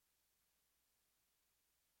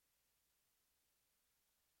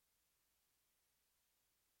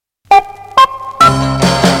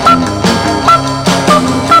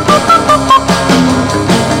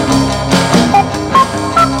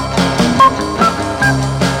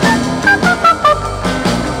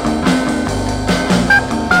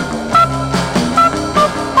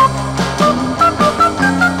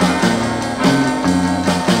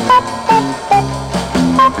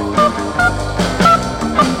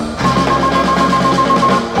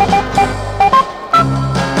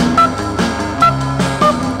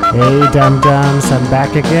Hey dum-dums, I'm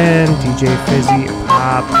back again, DJ Fizzy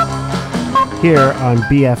Pop, here on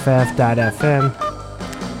BFF.FM.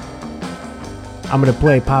 I'm going to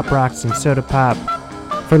play pop rocks and soda pop,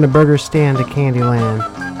 from the burger stand to Candyland,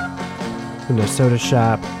 from the soda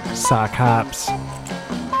shop, sock hops.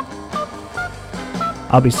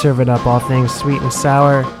 I'll be serving up all things sweet and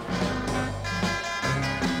sour.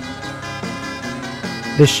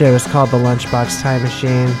 This show is called The Lunchbox Time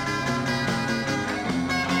Machine.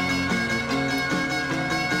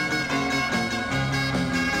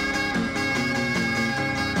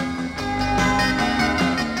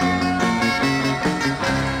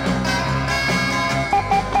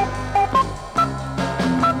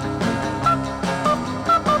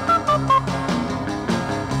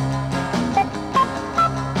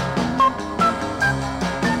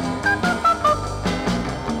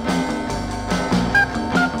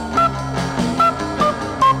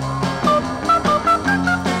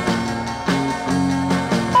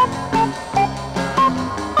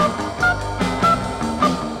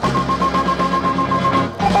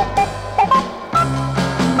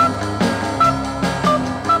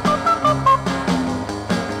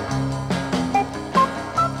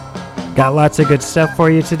 Got lots of good stuff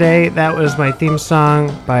for you today. That was my theme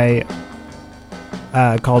song by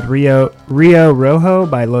called Rio Rojo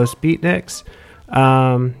by Los Beatniks.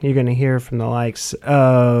 You're going to hear from the likes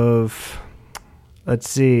of, let's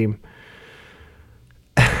see, we've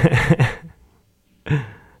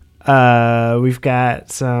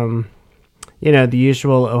got some, the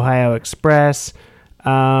usual Ohio Express,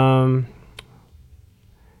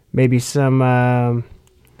 maybe some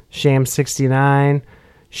Sham 69,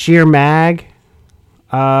 Sheer Mag,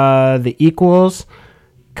 The Equals,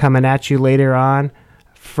 coming at you later on.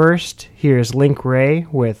 First, here's Link Ray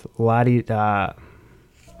with La-Di-Da.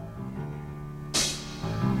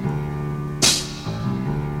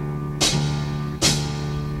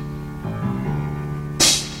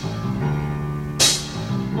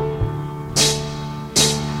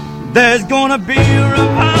 There's gonna be a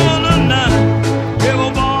revival tonight.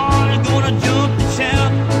 Everybody's gonna jump and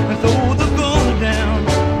shout and throw the gun down.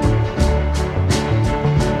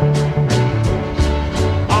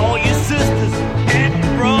 All your sisters and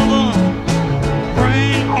your brothers,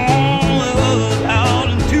 bring all the others out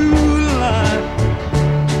into the light.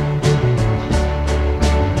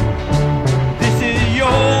 This is your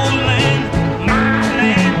land, my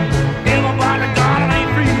land. Everybody gotta be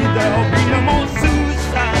free. There'll be no more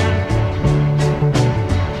suicide.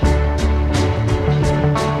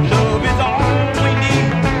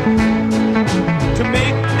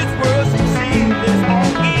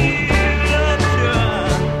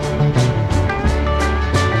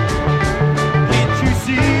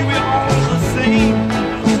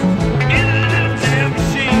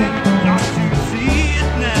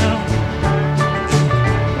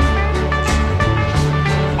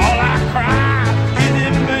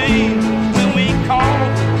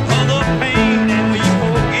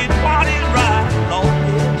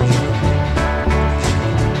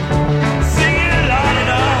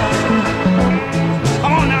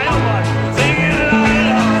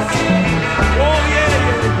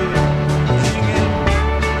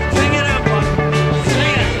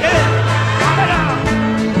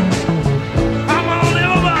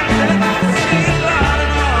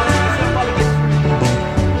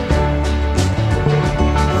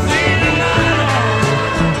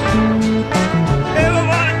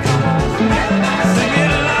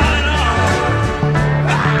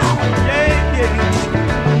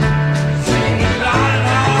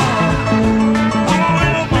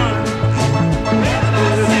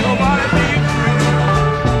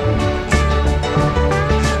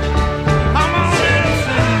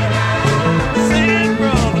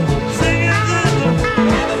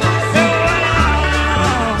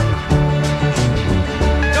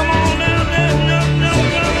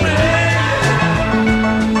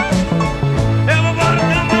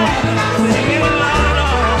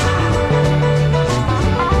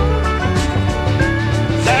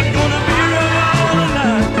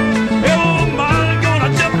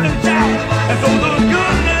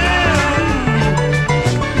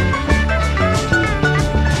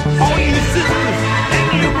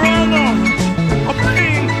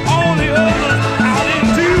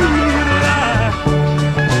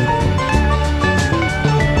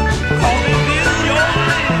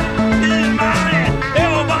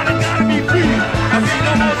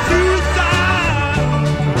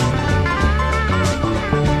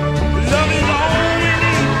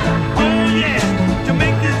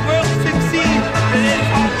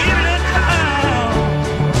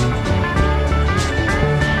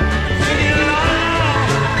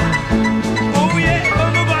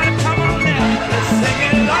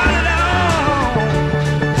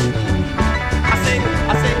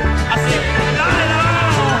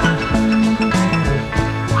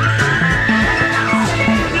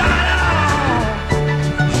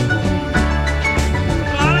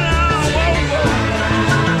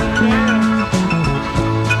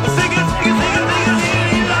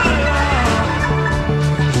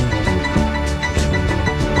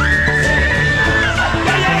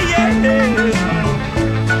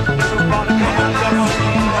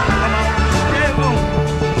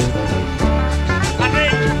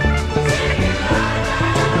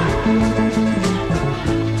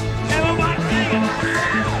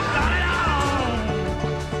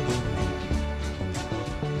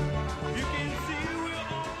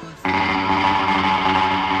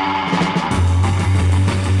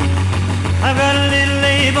 I've got a little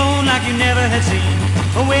A-bone like you never had seen,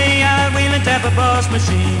 a way out wheeling tap a boss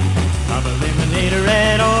machine. I'm a eliminator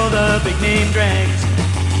at all the big name drags,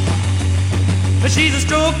 but she's a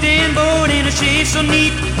stroked in board in a shave so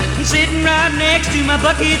neat, and sitting right next to my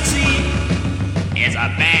bucket seat is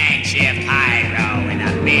a bang shift hydro with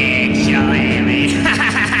a big shillelagh.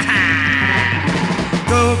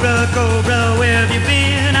 Cobra, Cobra, where have you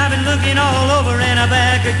been? I've been looking all over and I'm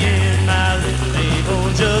back again. My little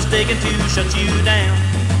A-bone just taking to shut you down.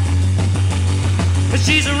 But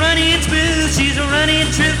she's a running smooth, she's a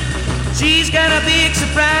running true. She's got a big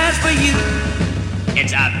surprise for you.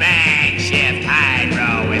 It's a bang shift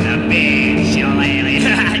hydro with a big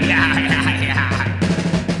shillelagh. Yeah.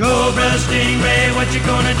 Cobra, Stingray, what you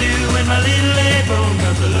gonna do when my little A-bone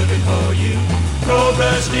comes a-looking for you?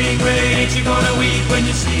 Cobra, Stingray, ain't you gonna weep when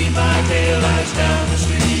you see my taillights down the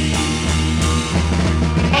street?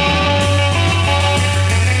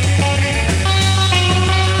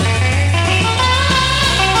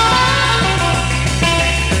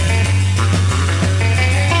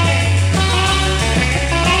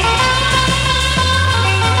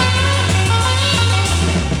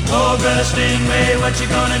 Cobra, Stingray, what you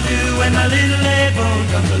gonna do when my little A-bone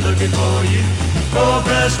comes a-looking for you?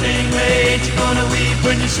 Cobra, Stingray, ain't you gonna weep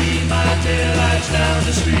when you see my taillights down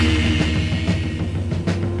the street?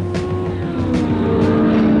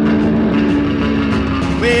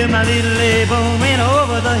 Well, my little A-bone went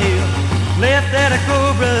over the hill, left that a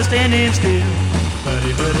cobra standing still.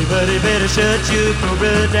 Buddy, buddy, buddy, better shut your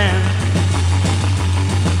cobra down.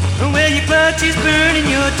 Well, your clutch is burning,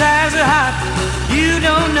 your tires are hot. You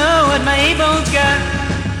don't know what my A-bone's got.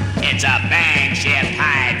 It's a bang shift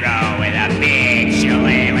hydro with a big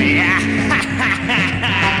shillelagh.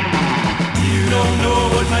 You don't know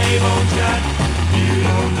what my A-bone's got. You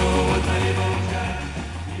don't know what my A-bone's got.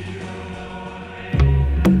 You don't know what my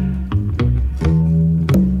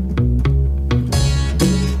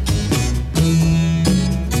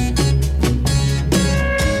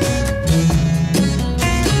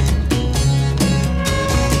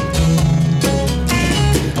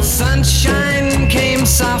Sunshine came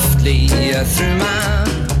softly through my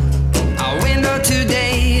window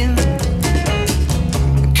today.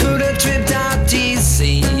 Could have tripped out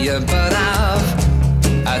easy, but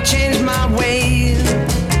I've changed my way.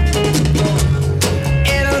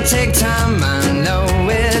 It'll take time, I know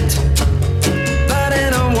it, but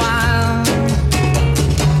in a while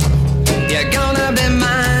you're gonna be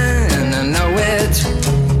mine, I know it.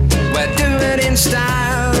 We'll do it in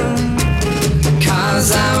style,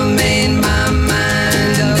 'cause I've made my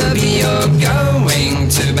mind up, you're going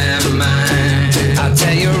to be mine. I'll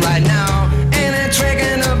tell you right now, ain't a trick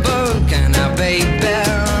in a book, and a baby,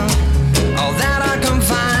 all that I can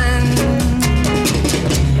find.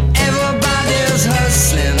 Everybody's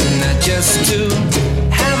hustling just to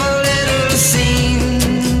have a little scene.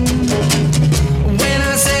 When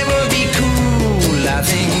I say we'll be cool, I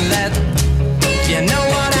think that you know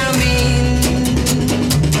what I mean.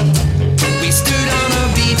 We stood on a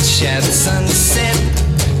beach at sunset.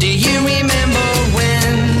 Do you remember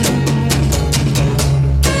when?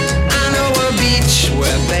 I know a beach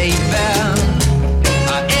where, baby,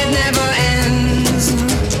 it never ends.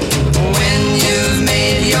 When you've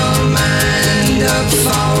made your mind up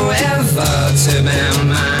forever to be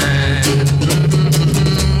mine,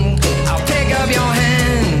 I'll pick up your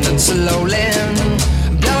hand and slowly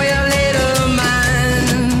blow your little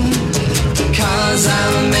mind, 'cause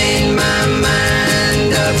I've made my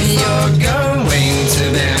mind up, you're going to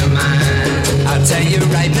be mine. I'll tell you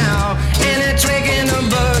right now, ain't a trick in a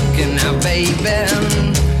book, and now, baby,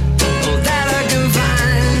 all that I can find.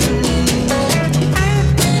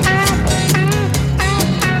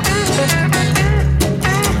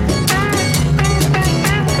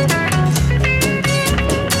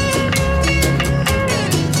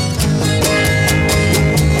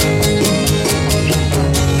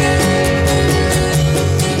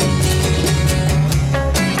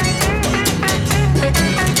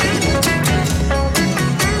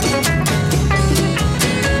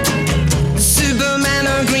 Superman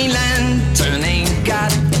or Green Lantern ain't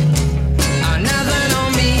got nothing on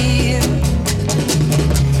me.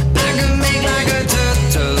 I can make like a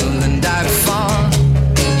turtle and dive for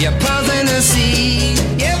your pearls in the sea.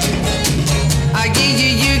 Yep, I give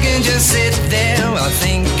you, you can just sit there while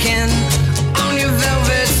thinking on your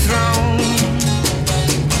velvet throne.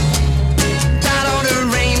 Got all the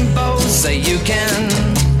rainbows that you can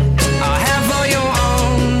have for your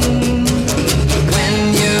own. When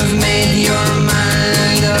you've made your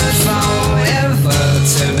mind up forever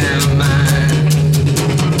to be mine,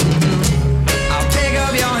 I'll pick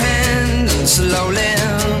up your hand and slowly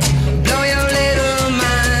blow your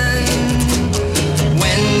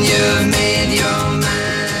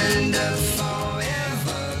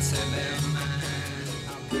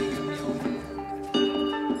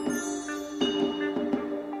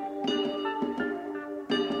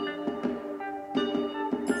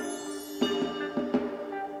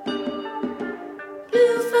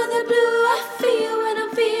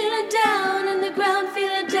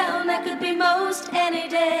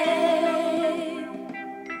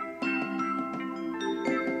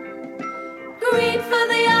Read for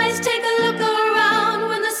the eyes, take a look around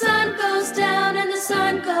when the sun goes down and the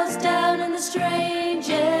sun goes down in the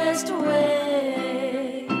strangest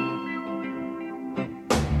way.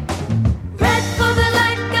 Read for the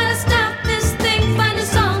light, gotta stop this thing, find a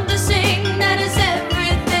song to sing that is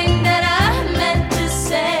everything that I meant to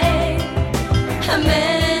say. I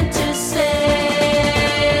meant to say.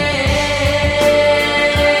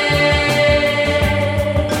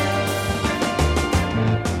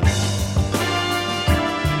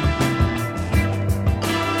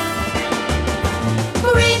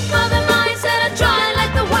 Read for the minds that are trying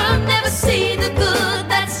like the world, never see the good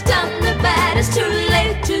that's done the bad, it's too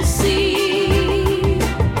late to see.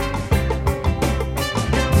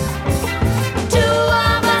 Two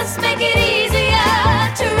of us make it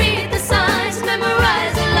easier to read the signs,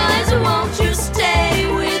 memorize the lines, won't you stay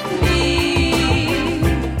with me?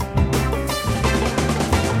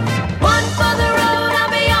 One for the road, I'll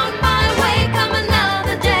be on my way, come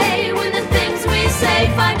another day when the things we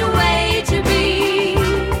say find a way to be.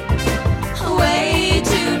 A way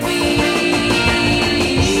to be.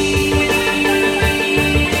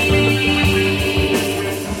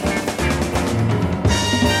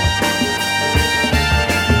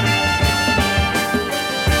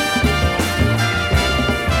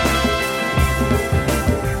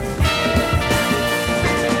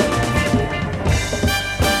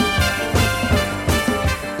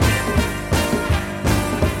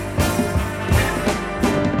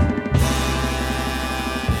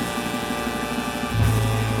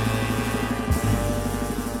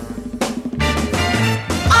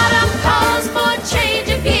 Autumn calls for change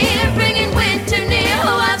of gear, bringing winter near.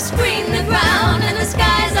 Oh, I've screened the ground and the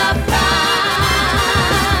skies are fine.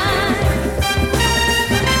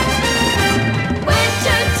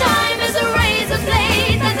 Winter time is a razor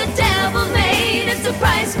blade that the devil made. It's the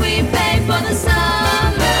price we pay for the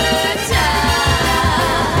summertime.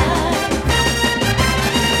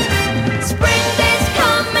 Spring days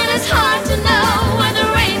come and it's hard to know where the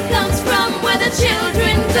rain comes from, where the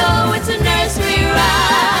children go. It's a nursery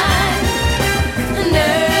rhyme, a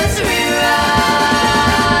nursery rhyme.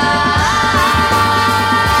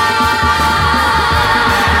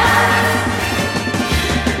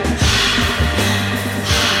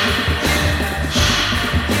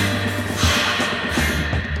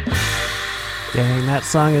 Dang, that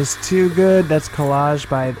song is too good. That's Collage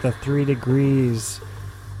by the 3 Degrees.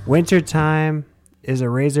 Wintertime is a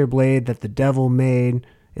razor blade that the devil made.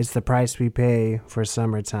 It's the price we pay for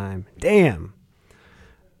summertime. Damn.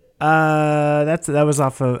 That was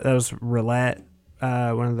Roulette,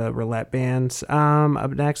 one of the Roulette bands.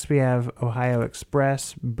 Up next we have Ohio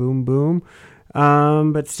Express, Boom Boom.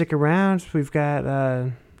 But stick around, we've got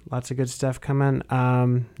lots of good stuff coming.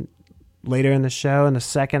 Later in the show, in the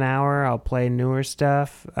second hour, I'll play newer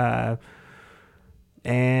stuff. But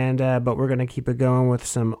we're gonna keep it going with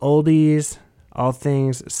some oldies, all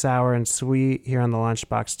things sour and sweet here on the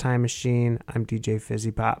Lunchbox Time Machine. I'm DJ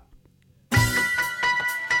Fizzy Pop. With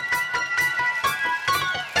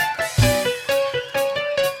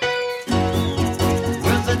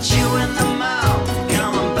a chew in the mouth,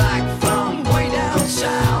 coming back from way down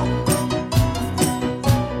south.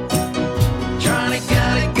 Trying to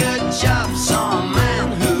get a good job, saw a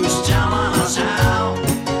man who's telling us how.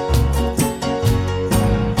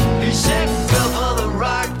 He said, go for the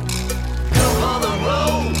rock, go for the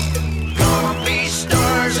road. Gonna be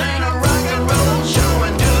stars in a rock and roll show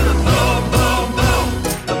and do the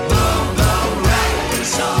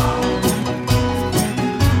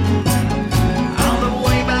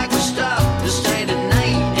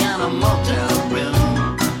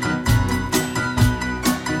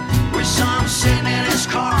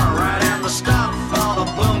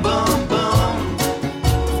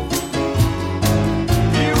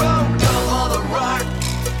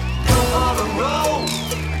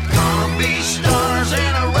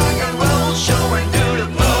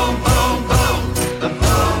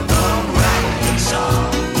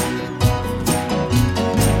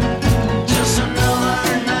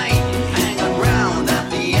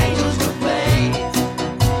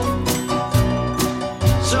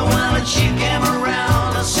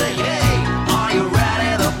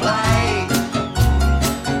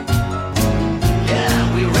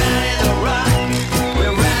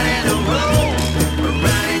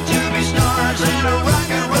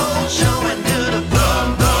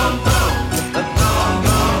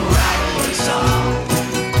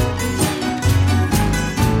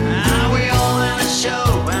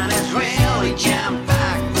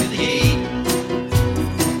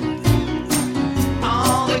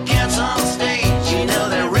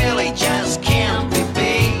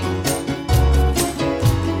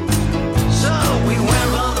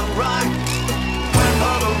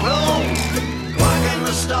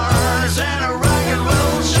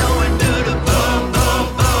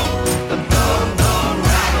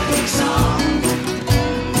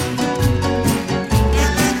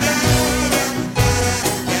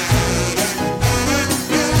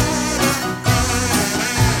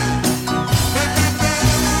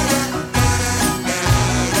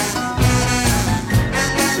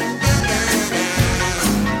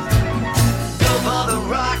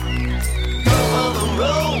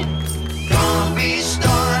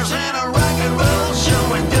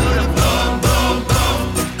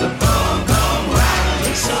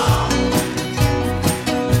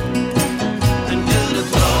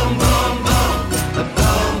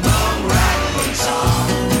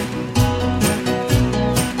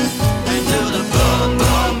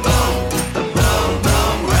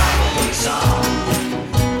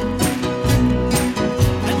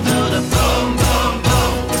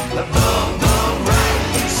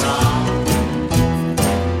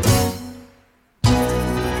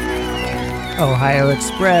Ohio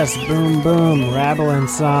Express, Boom Boom, Rabblin'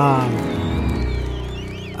 Song.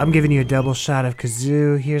 I'm giving you a double shot of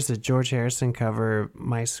kazoo. Here's a George Harrison cover,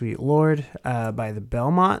 My Sweet Lord, by the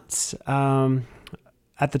Belmonts.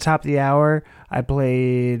 At the top of the hour, I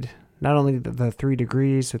played not only the 3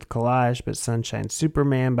 Degrees with Collage, but Sunshine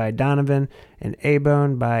Superman by Donovan and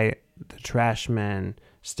A-Bone by the Trashmen.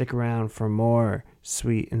 Stick around for more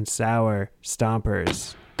sweet and sour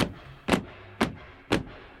stompers.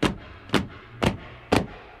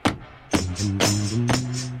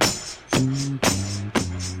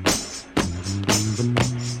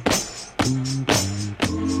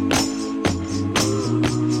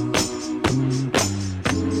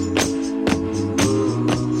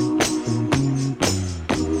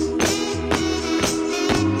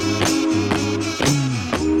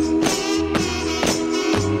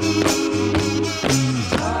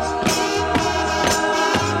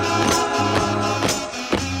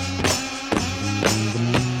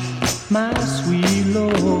 My sweet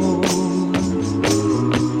Lord,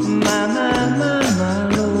 my Lord, my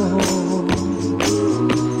Lord.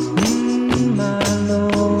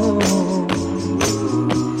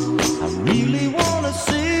 I really wanna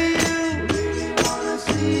see you,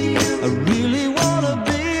 I really wanna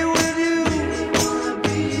be with you,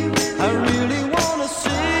 I really wanna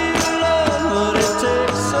see you, Lord, but it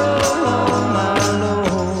takes so long, my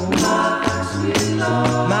Lord, my sweet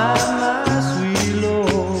Lord, my sweet Lord.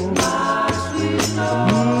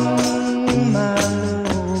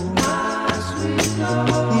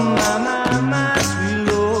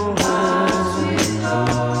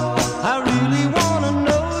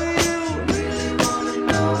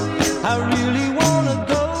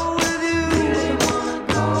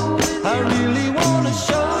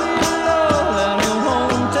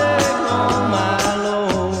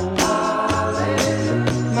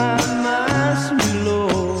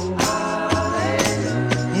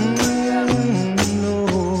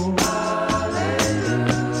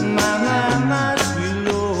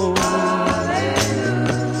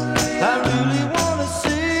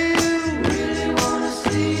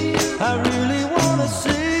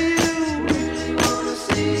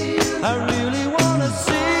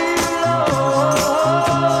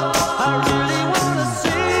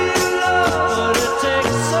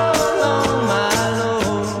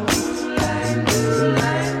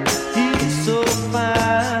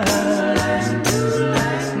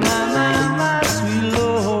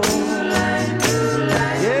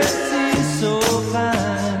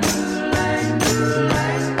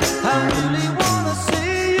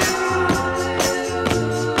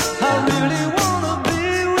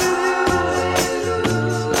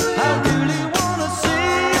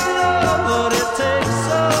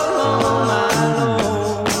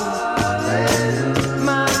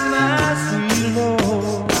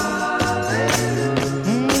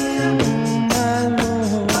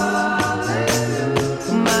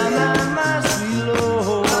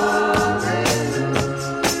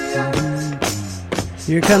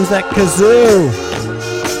 Here comes that kazoo.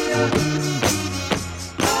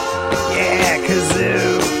 Yeah,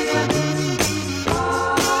 kazoo.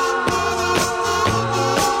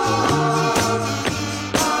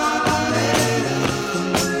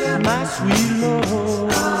 My sweet Lord,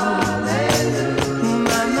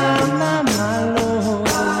 my Lord,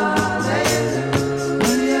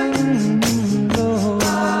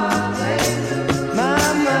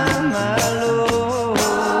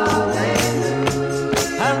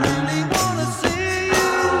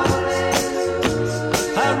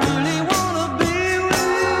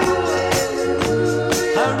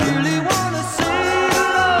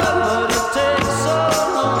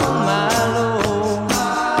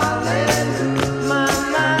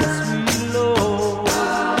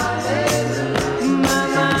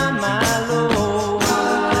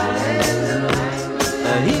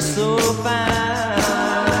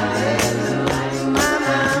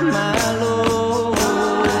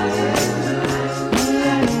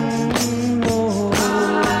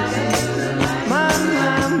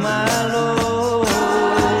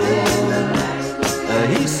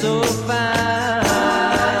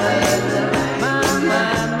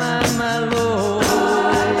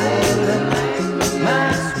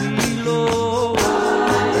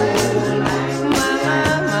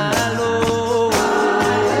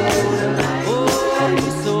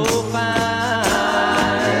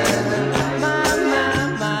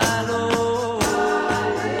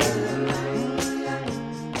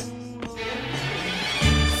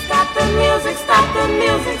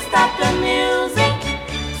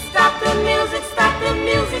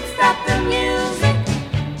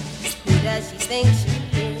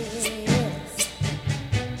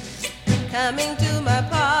 coming to my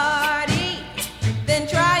party, then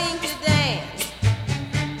trying to dance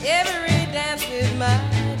every dance with my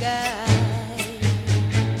guy.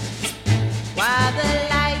 While the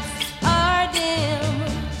lights are dim,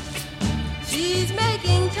 she's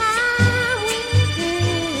making time with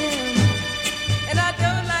him, and I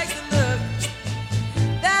don't like the look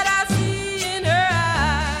that I see in her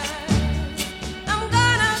eyes. I'm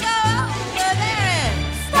gonna go over there and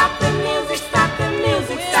Stop the music, stop the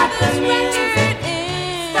music, stop the music.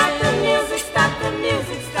 Stop the music, stop the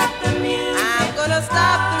music, stop the music. I'm gonna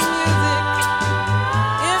stop the music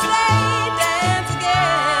if they dance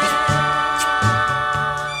again.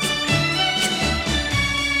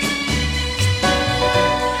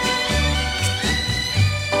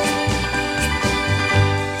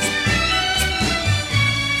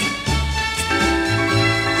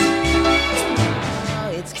 Oh,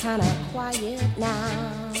 it's kinda quiet now.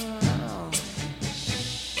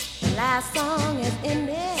 The last song is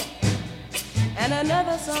ended, and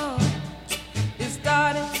another song is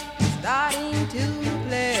starting to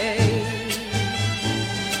play.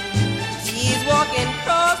 She's walking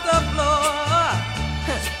across the floor,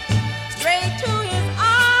 straight to his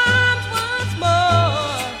arms once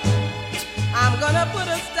more. I'm gonna put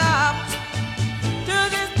a stop to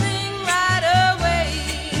this thing right away.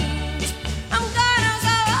 I'm gonna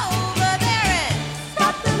go over there and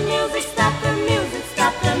Stop the music, stop the music,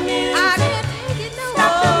 stop the music. I can't take it no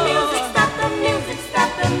Stop the more. music, stop the music, stop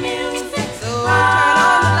the music. So turn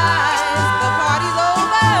on the lights, the party's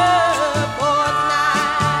over for tonight.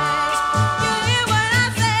 You hear what I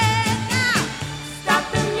said now? Stop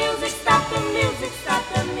the music, stop the music, stop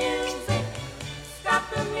the music. Stop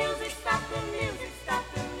the music, stop the music, stop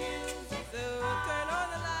the music. So turn on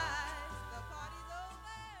the lights, the party's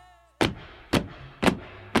over.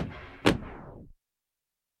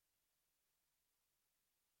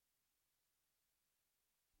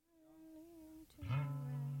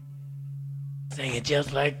 Sing it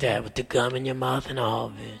just like that with the gum in your mouth and all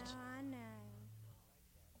of it.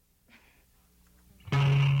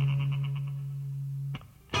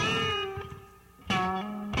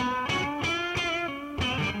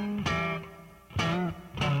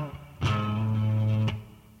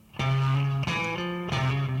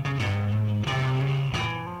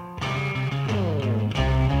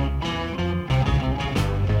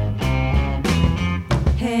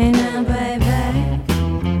 Hey now, baby,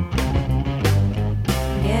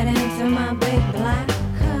 get into my big black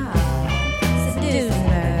car. Seduce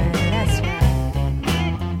her, that's right.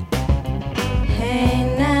 Hey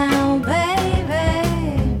now, baby,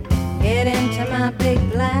 get into my big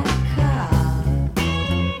black car.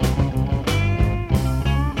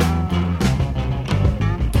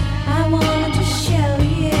 I want to show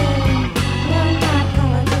you what my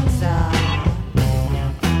politics are.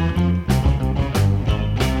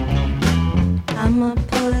 I'm a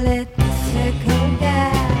political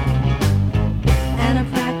guy, and I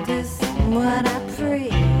practice what I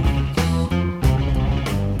preach.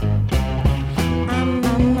 I'm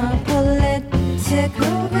a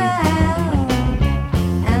political guy,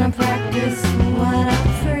 and I practice what I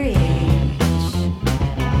preach.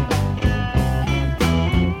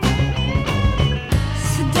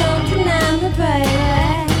 So don't deny me,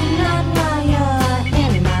 baby, not while you're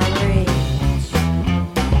in my reach.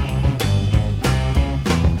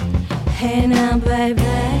 Hey now,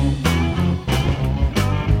 baby,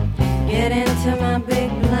 get into my big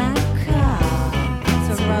black car. It's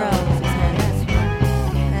a rose, and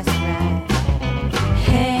that's right.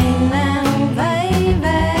 Hey now,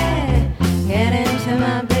 baby, get into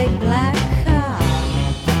my big black car.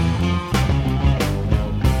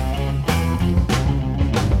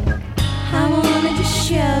 I wanted to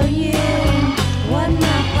show you what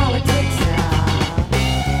my politics are.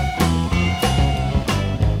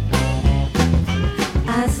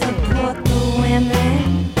 I support the women,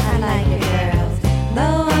 I like the girls.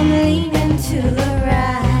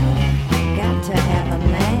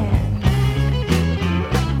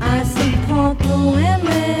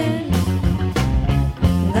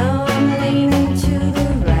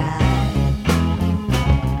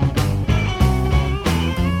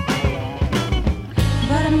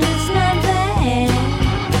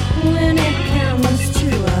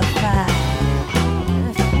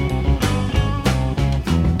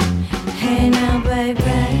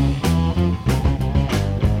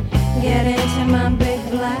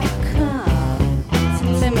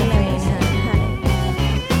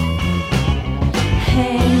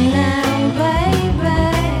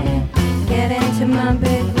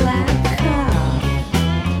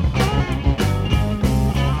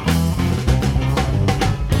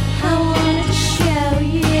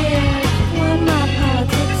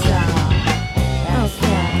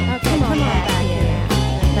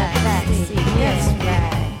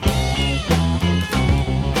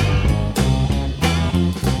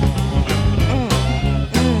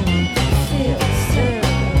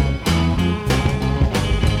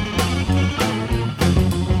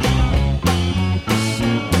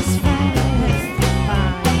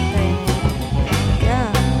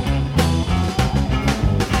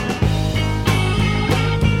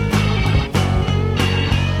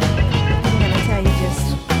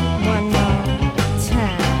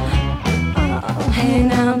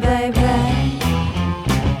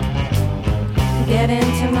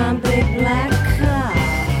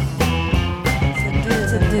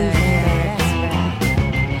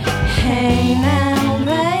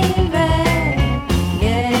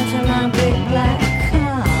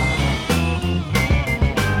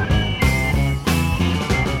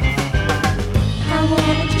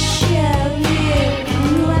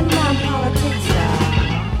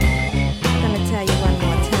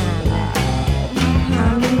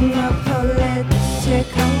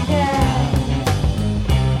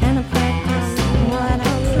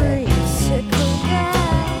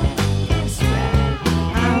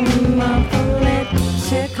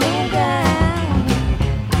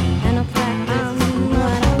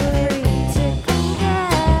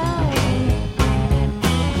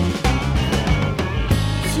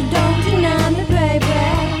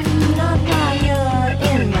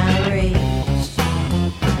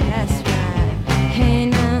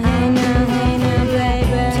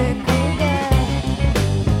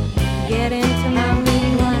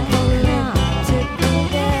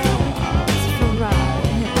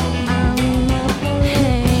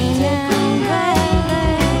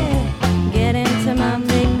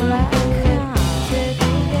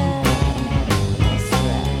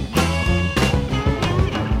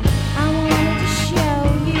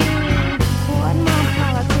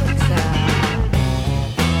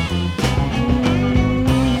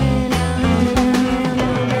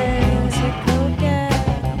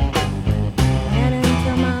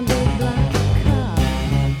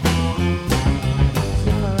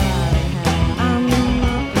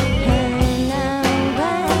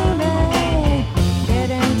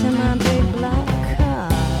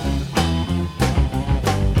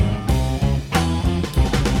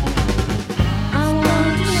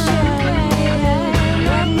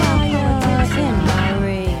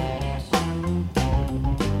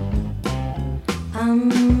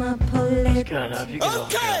 Good enough. You can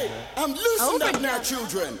Okay, I'm loosened up now,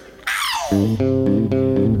 children.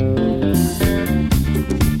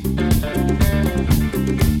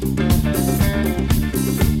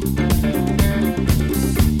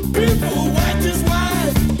 People white is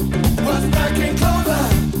white, was black and clover.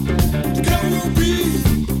 Together we'll be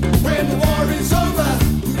when the war is over.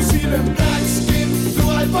 You see them black skinned,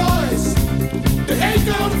 blue-eyed boys. They ain't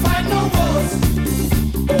gonna fight no wars.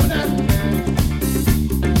 Oh, now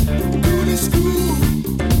do the school,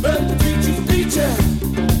 but the teachers teach ya.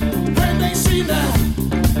 When they see now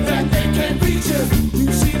that they can't reach ya,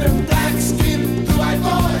 you see them black skinned, blue-eyed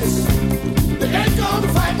boys. They ain't gonna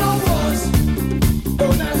fight no wars.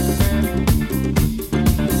 Oh, now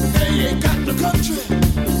they ain't got no country,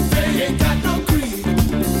 they ain't got no creed.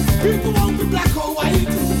 People won't be black or white,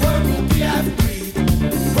 world will be half-breed.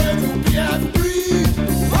 World will be half-breed,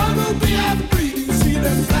 world will be half-breed. You see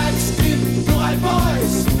them black skinned, blue-eyed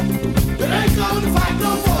boys. They ain't gonna fight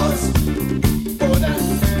no wars. Oh, now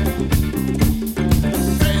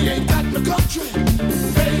they ain't got no country,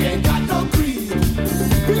 they ain't got no creed.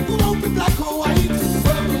 People won't be black or white,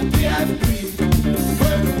 world will be half-breed.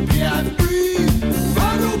 World will be half-breed,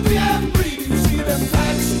 world will be half-breed. You see them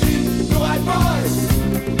black skinned, blue-eyed boys.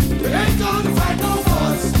 They ain't gonna fight no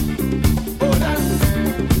wars. Oh, now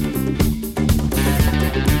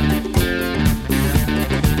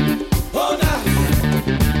oh, now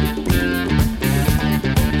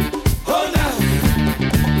oh, now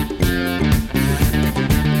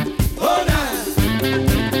oh, now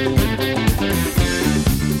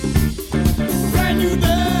brand new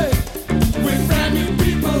day with brand new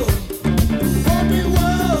people. Won't be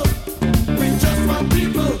world with just one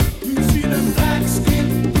people. You see them black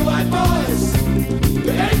skinned, blue-eyed boys.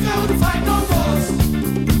 They ain't gonna fight no wars.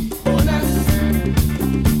 Oh, now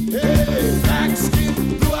hey, black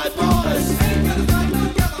skinned, blue-eyed boys. Ain't gonna fight no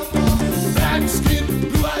yellow wars. Black skinned,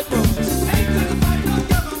 blue-eyed boys. Ain't gonna fight no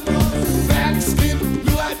yellow wars. Black skinned,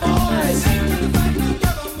 blue-eyed boys. Ain't gonna fight no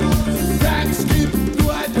yellow wars. Black skinned,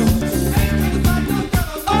 blue-eyed boys. Ain't gonna fight no yellow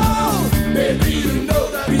wars. Oh, maybe you know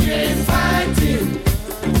that we ain't fighting.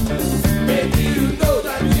 Maybe you know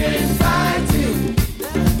that we ain't fighting.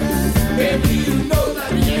 Maybe you know that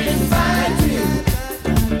we ain't fighting.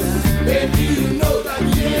 Maybe you know that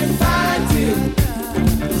we ain't fighting.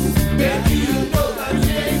 Maybe you know that we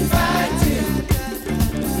ain't fighting.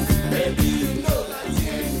 Maybe you know that we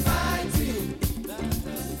ain't fighting.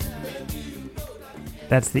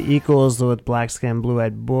 That's the Equals with Black Skin, Blue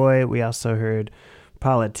Eyed Boy. We also heard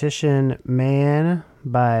Politician Man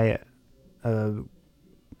by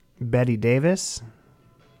Betty Davis.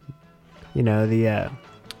 You know, the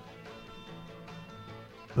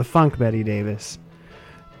funk Betty Davis.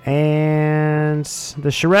 And the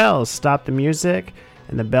Shirelles, Stop the Music,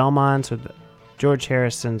 and the Belmonts with George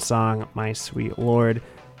Harrison's song, My Sweet Lord.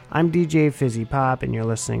 I'm DJ Fizzy Pop, and you're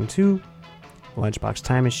listening to Lunchbox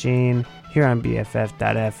Time Machine here on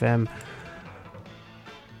BFF.FM.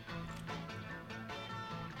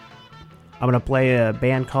 I'm going to play a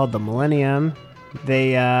band called The Millennium.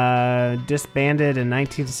 They disbanded in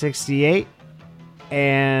 1968,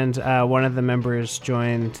 and one of the members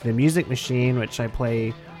joined the Music Machine, which I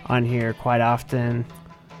play on here quite often.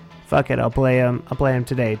 Fuck it, I'll play them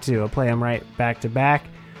today too. I'll play them right back to back.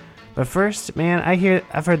 But first, man,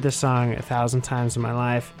 I've heard this song 1,000 times in my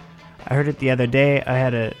life. I heard it the other day. I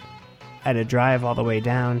had to drive all the way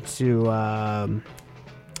down to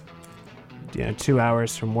 2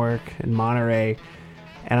 hours from work in Monterey,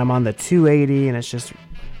 and I'm on the 280, and it's just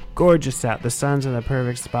gorgeous out. The sun's in the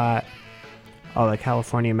perfect spot. All the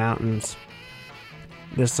California mountains.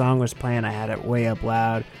 This song was playing. I had it way up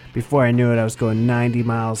loud. Before I knew it, I was going 90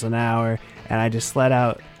 miles an hour, and I just let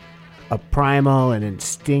out a primal and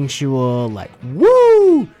instinctual, like,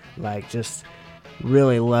 woo! Like, just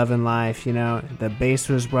really loving life, you know. The bass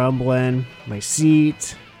was rumbling. My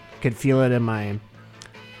seat, could feel it in my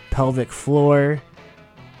pelvic floor.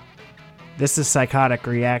 This is Psychotic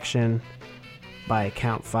Reaction by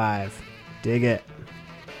Count 5. Dig it.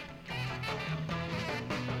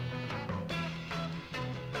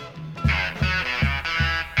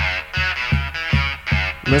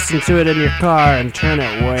 Listen to it in your car and turn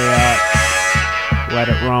it way up. Let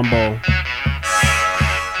it rumble.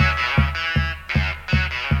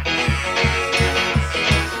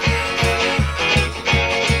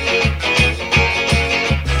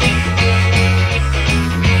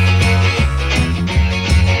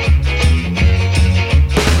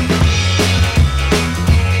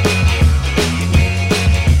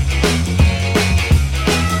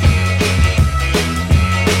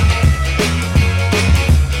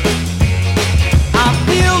 I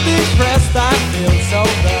feel depressed, I feel so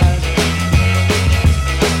bad.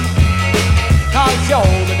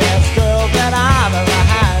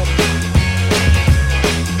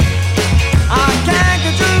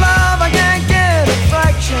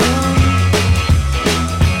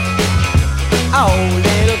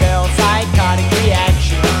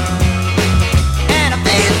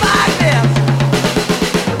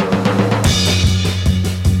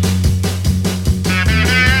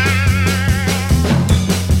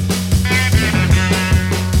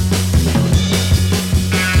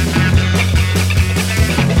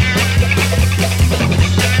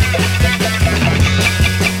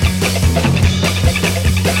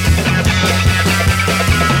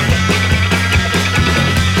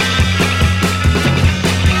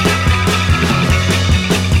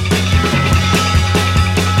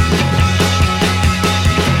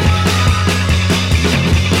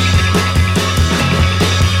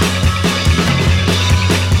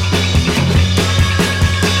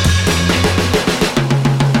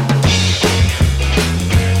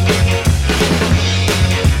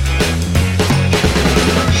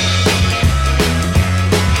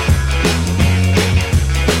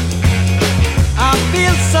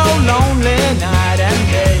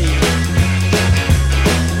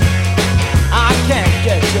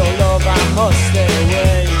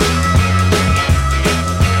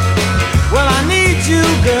 you,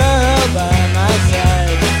 girl, by my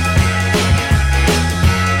side.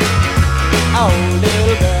 Oh,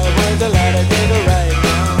 little girl, where's the light? I take a right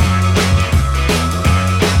now.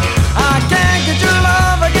 I can't get your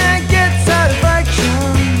love, I can't get satisfaction.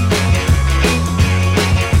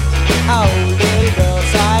 Oh, little girl,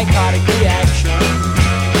 psychotic reaction.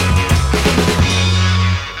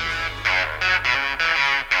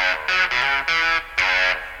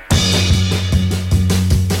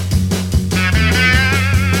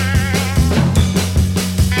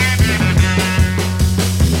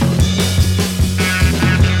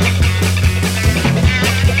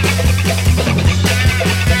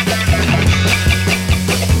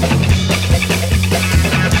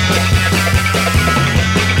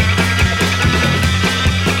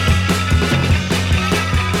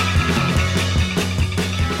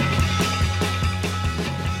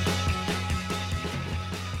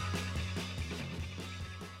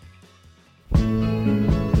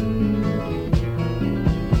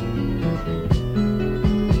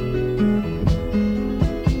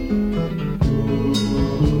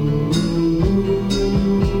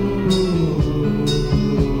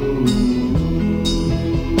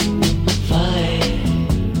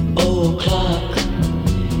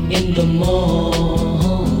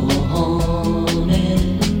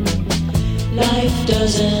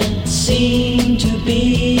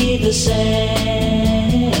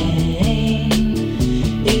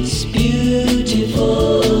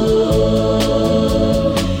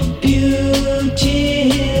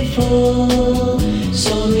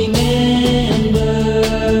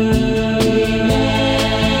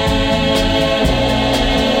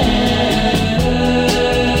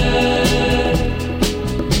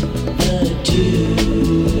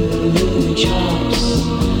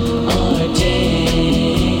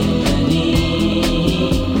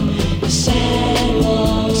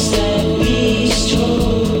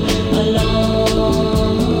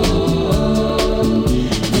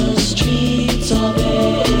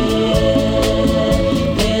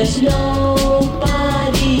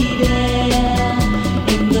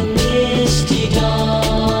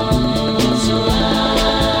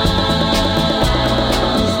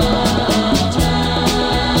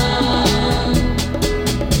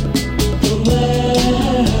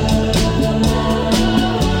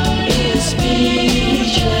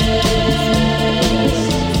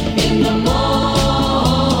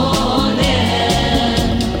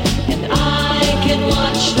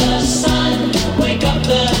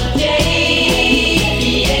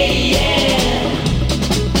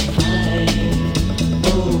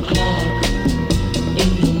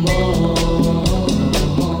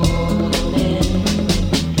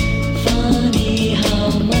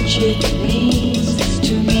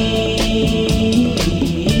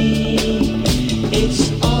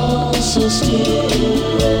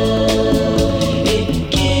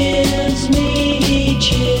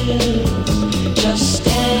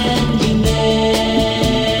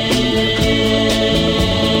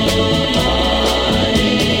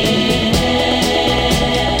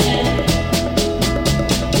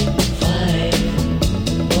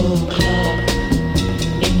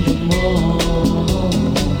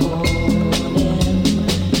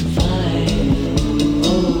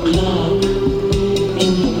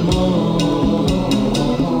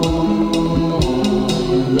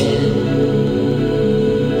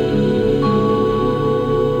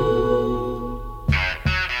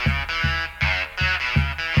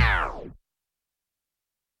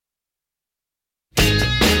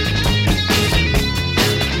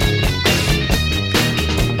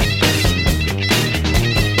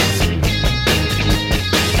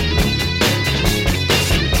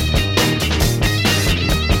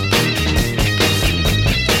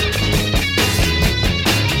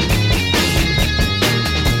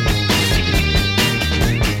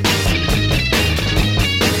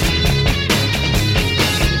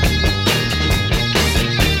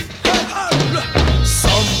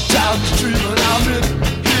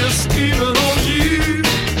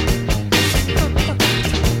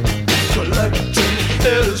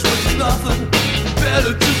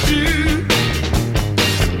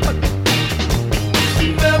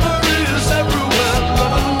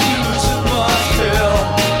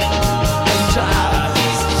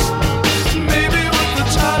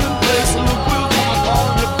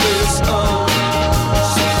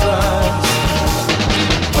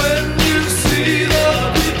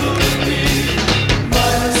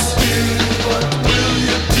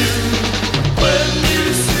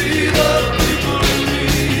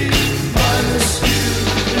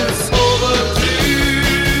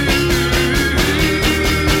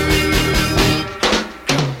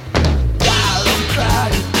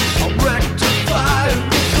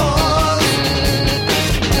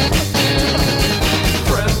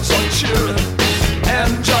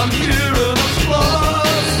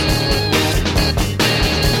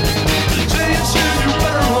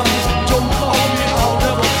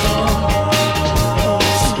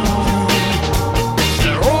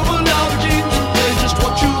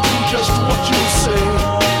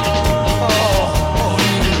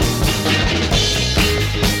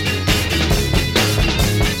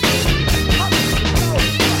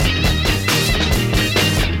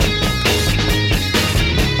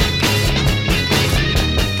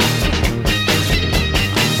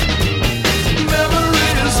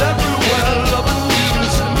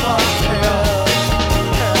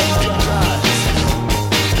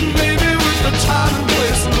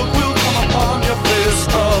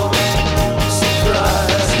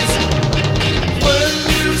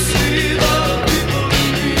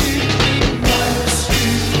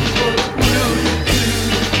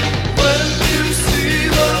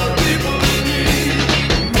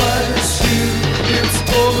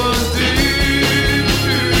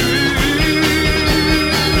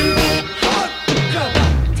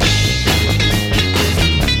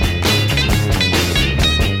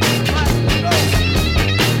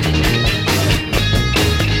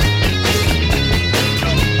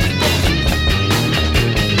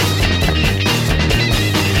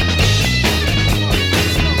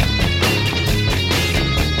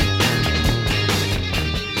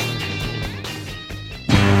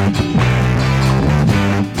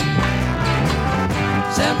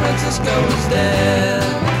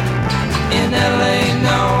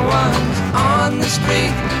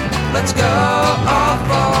 let's go off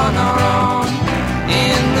on our own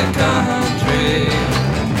in the country.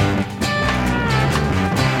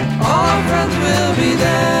 All our friends will be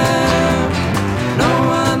there. No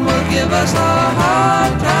one will give us a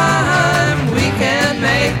hard time. We can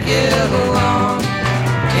make it alone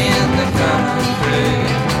in the country.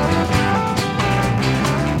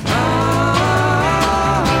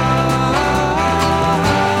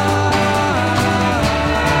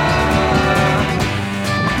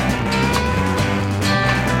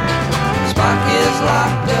 Spock is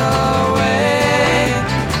locked away.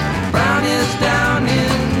 Brown is down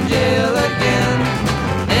in jail again.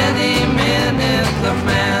 Any minute the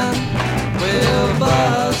man will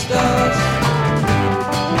bust us.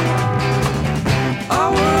 Our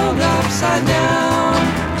world upside down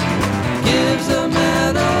gives a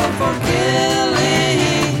medal for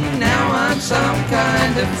killing. Now I'm some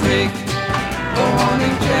kind of freak for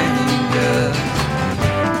wanting changes.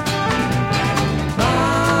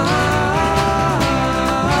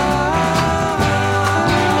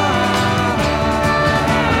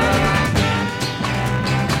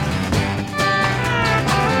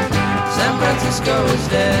 San Francisco is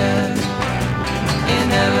dead. In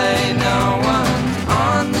LA no one's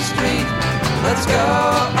on the street. Let's go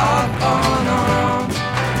off on our own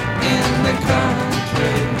in the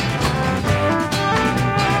country.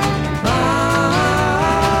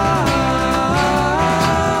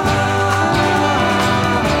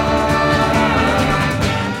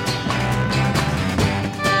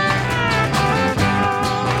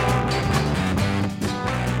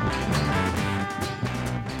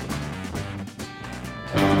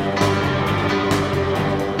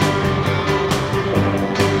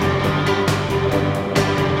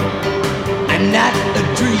 I'm not a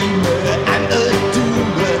dreamer, I'm a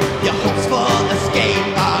doer. Your hopes for escape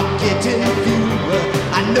are getting fewer.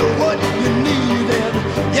 I know what you need and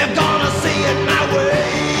you're gonna see it my way.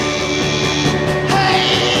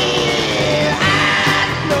 Hey, I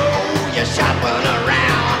know you're shopping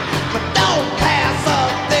around, but don't pass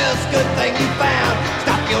up this good thing you found.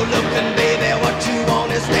 Stop your looking, baby, what you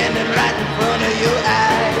want is standing right in front of your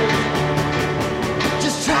eyes.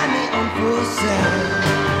 Just try me on full size.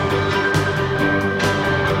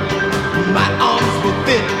 My arms were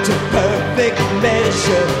fit to perfect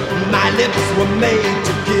measure. My lips were made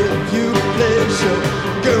to give you pleasure.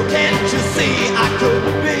 Girl, can't you see I could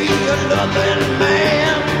be a loving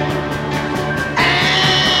man?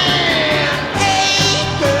 And hey,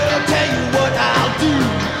 girl, tell you what I'll do.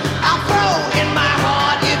 I'll throw in my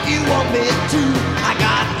heart if you want me to. I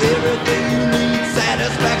got everything you need,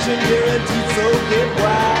 satisfaction guaranteed, so get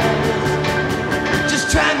wise. Just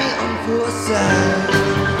try me on full size.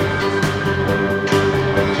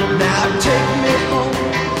 Now take me home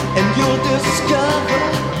and you'll discover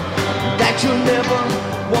that you'll never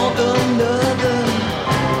want another.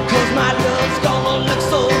 'Cause my love's gonna look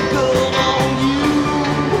so good on you.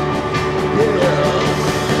 Yeah.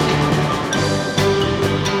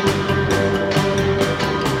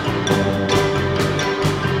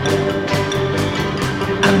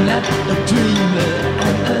 I'm not a dreamer,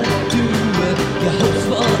 I'm a doer. Your hopes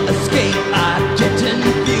for escape are getting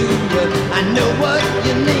fewer. I know what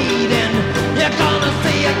you need and you're gonna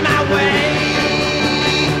see it my way.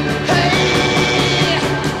 Hey,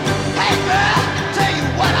 hey girl, tell you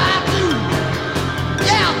what I do.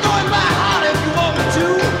 Yeah, I'll throw in my heart if you want me to.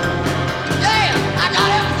 Yeah, I got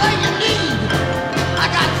everything you need. I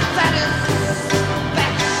got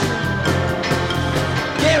satisfaction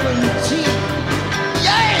guaranteed.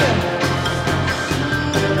 Yeah,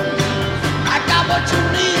 I got what you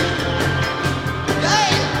need.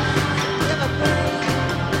 Yeah, everything.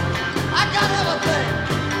 I got everything.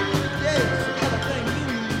 Yes, everything you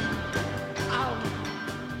need.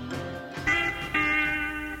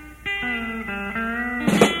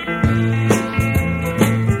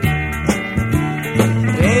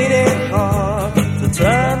 Ain't it hard to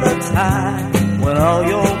turn the tide when all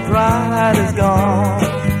your pride is gone?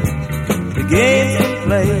 The games we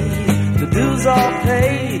played, the dues are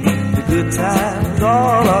paid, the good times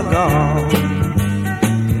all are gone.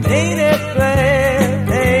 Ain't it bad,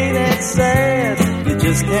 ain't it sad, you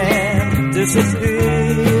just can't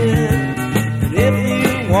disappear. And if you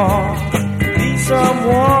want to be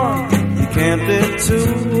someone, you can't be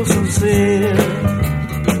too sincere.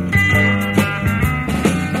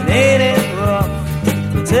 And ain't it rough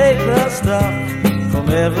to take the stuff from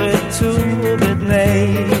every tube it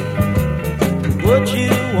made? What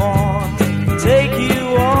you want, take you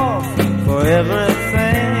off for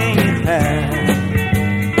everything you had.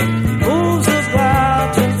 He moves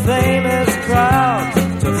about in famous crowds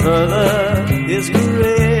to further his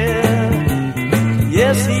career.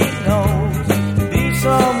 Yes, he knows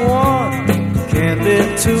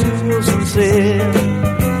too sincere.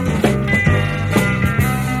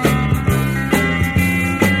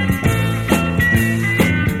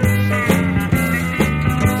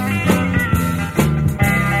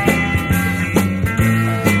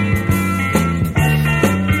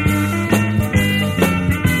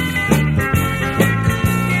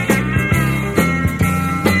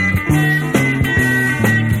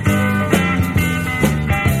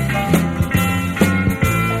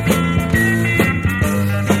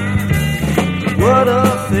 What a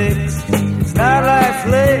fix, it's not like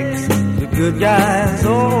flicks, the good guys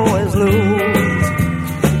always lose.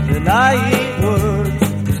 Denying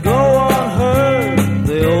words go unheard,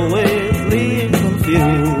 they always leave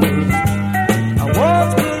confused. I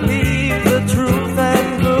once believed the truth and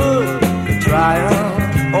good could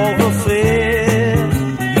triumph over fear.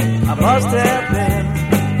 I must have been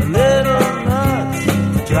a little nuts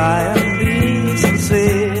to try and be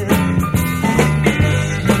sincere.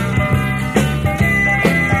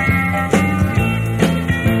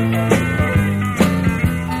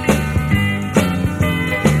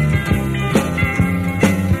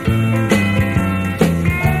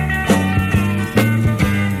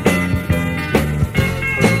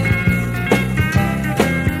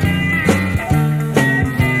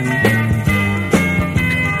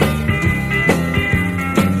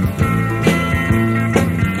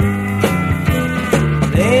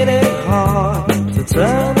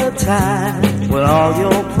 Turn the tide when all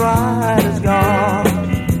your pride is gone.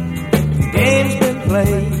 The game's been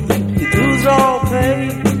played, your dues all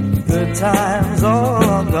paid, good times all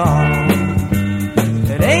are gone.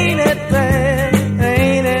 And ain't it bad,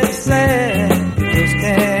 ain't it sad, you just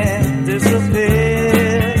can't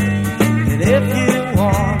disappear. And if you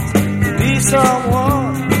want to be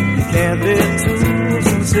someone, you can't be too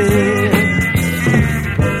sincere.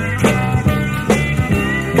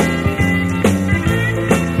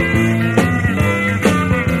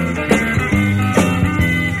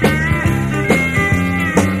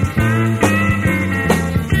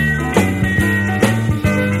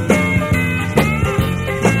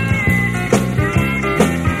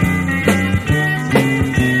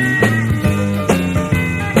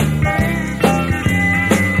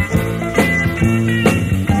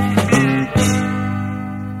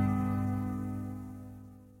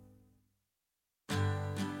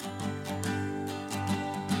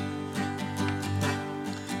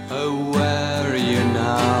 Oh, where are you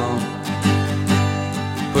now?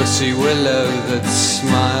 Pussy willow that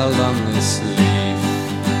smiled on this leaf.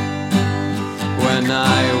 When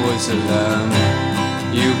I was alone,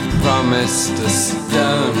 you promised a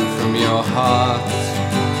stone from your heart.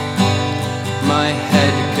 My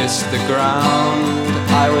head kissed the ground,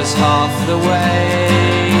 I was half the way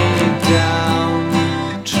down,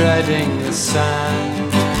 treading the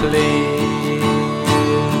sand, please.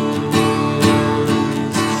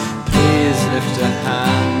 Lift a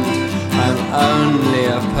hand, I'm only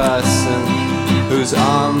a person whose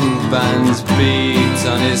armbands beads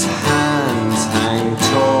on his hands hang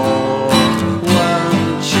tall.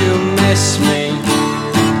 Won't you miss me?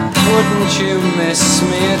 Wouldn't you miss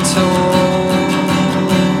me at all?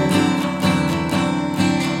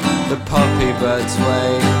 The poppy birds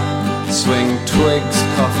wave, swing twigs,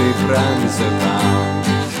 coffee brands around,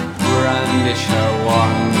 brandish her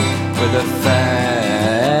wand with a feathery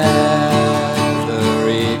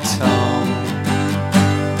tongue.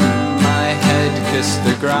 My head kissed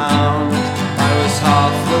the ground, I was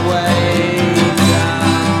half the way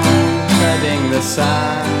down, treading the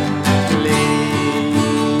sand. Please,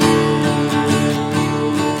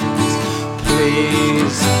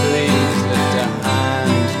 please lift a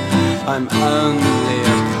hand, I'm only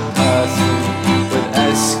a person with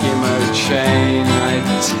Eskimo chain, I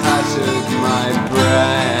tattooed my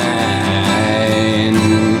brain.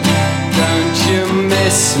 Don't you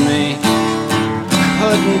miss me?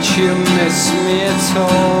 Couldn't you miss me at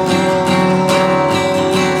all?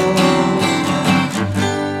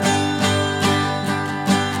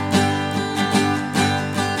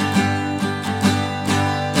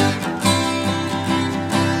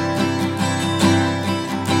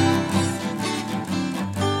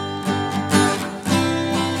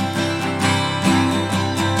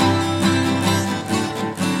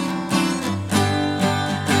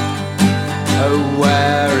 Oh,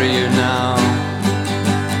 where are you now?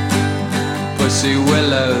 Pussy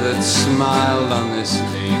willow that smiled on this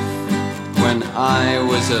leaf. When I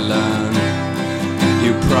was alone,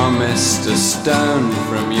 you promised a stone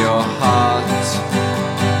from your heart.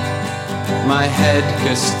 My head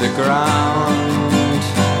kissed the ground,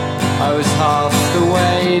 I was half the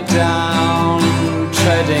way down,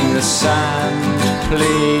 treading the sand,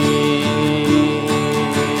 please.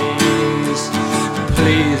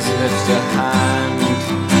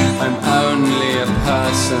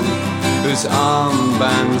 whose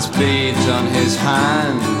armbands beat on his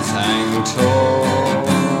hands hang tall.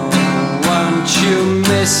 Won't you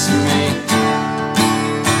miss me?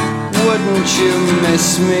 Wouldn't you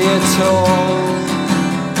miss me at all?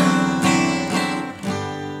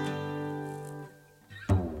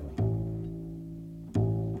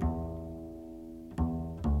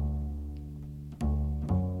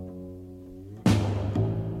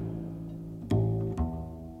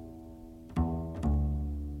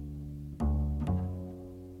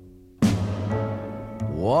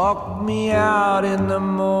 Walk me out in the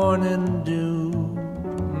morning dew,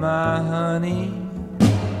 my honey.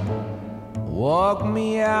 Walk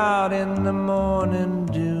me out in the morning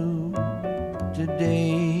dew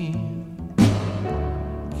today.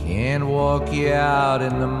 Can't walk you out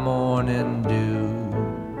in the morning dew,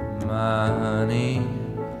 my honey.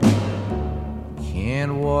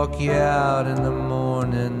 Can't walk you out in the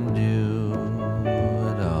morning dew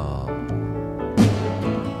at all.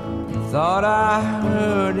 Thought I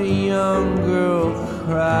heard a young girl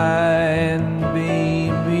crying,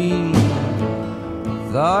 baby.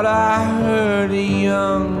 Thought I heard a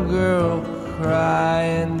young girl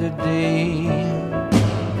crying today.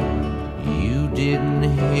 You didn't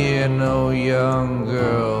hear no young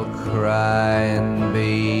girl crying,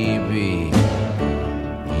 baby.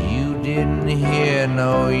 You didn't hear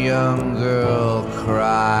no young girl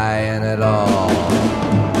crying at all.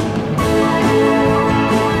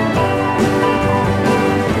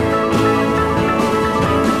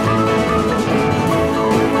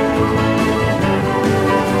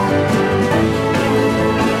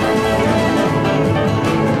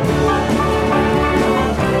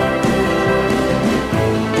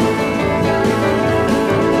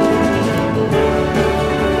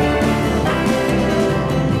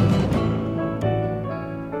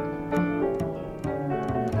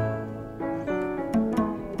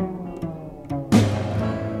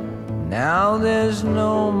 Now there's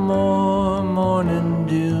no more morning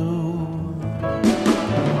dew.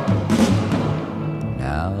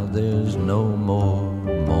 Now there's no more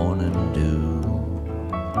morning dew.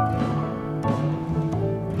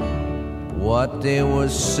 What they were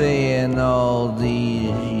saying all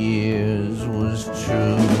these years was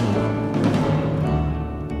true.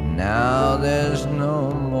 Now there's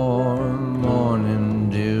no more morning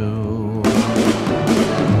dew.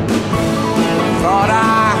 Thought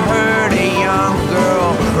I heard a young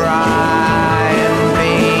girl crying,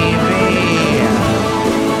 baby.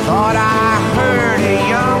 Thought I heard a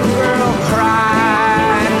young girl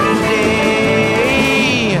crying today.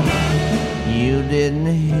 You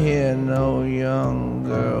didn't hear no young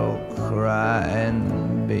girl crying,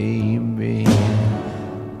 baby.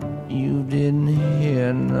 You didn't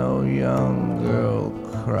hear no young girl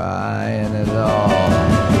crying at all.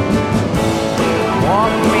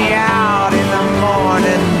 Walk me out in the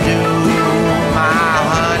morning dew, my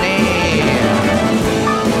honey.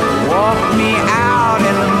 Walk me out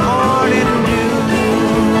in the morning dew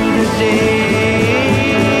today.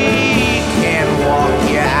 Can't walk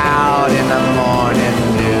you out in the morning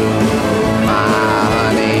dew, my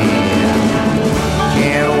honey.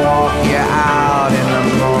 Can't walk you out in the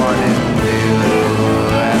morning dew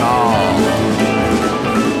at all.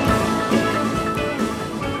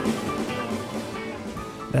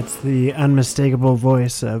 That's the unmistakable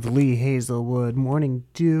voice of Lee Hazelwood, Morning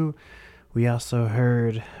Dew. We also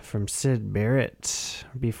heard from Sid Barrett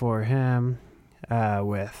before him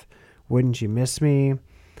with Wouldn't You Miss Me,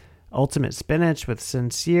 Ultimate Spinach with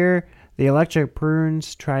Sincere, the Electric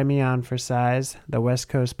Prunes, Try Me On for Size, the West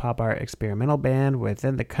Coast Pop Art Experimental Band,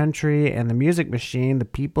 Within the Country, and the Music Machine, The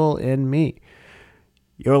People in Me.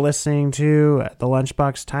 You're listening to the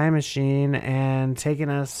Lunchbox Time Machine, and taking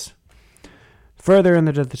us further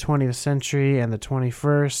into the 20th century and the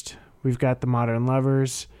 21st, we've got the Modern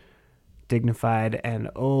Lovers, Dignified and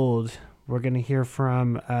Old. We're going to hear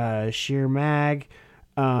from Sheer Mag,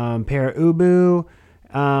 Para Ubu,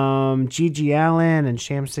 Gigi Allen, and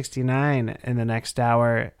Sham 69 in the next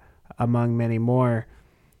hour, among many more.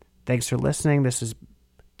 Thanks for listening. This is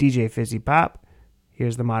DJ Fizzy Pop.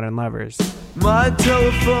 Here's the Modern Lovers. My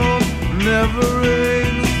telephone never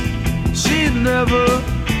rings. She never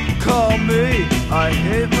call me. I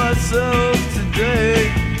hate myself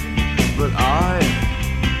today, but I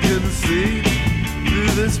can see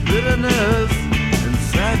through this bitterness and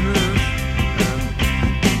sadness,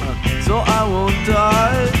 and so I won't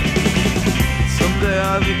die. Someday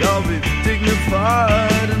I think I'll be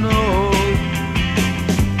dignified and old.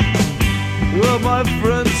 Well, my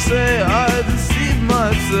friends say I deceive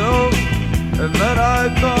myself and that I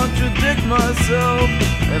contradict myself,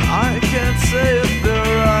 and I can't say if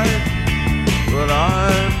they're right, but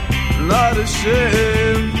I'm not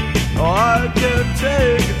ashamed. Oh, I can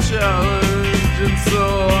take a challenge, and so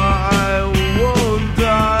I won't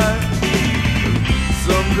die.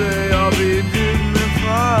 Someday I'll be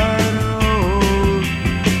dignified. Oh,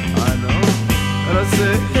 I know. And I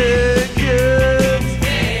say, hey kids,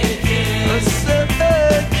 I said,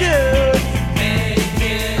 hey kids,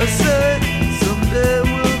 I said, someday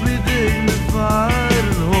we'll be dignified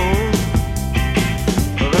and home.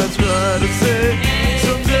 Oh, that's right, I say,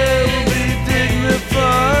 someday we'll be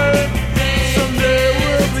dignified. Someday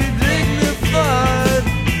we'll be dignified.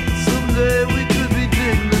 Someday we could be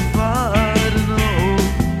dignified and home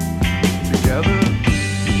together.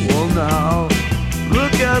 Well now,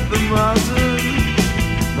 look at the mountain.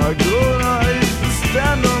 My girl and I used to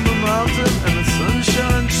stand on the mountain, and the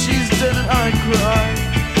sunshine, she's dead and I cry.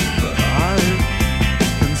 But I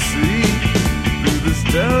can see through this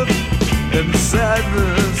death and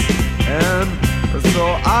sadness, and so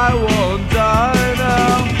I won't die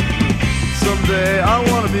now. Someday I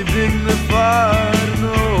want to be dignified and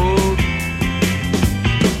old.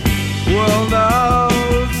 Well now,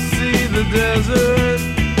 see the desert.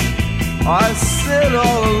 I sit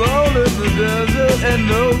all alone in the desert, and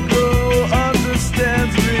no girl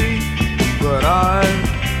understands me. But I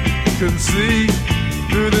can see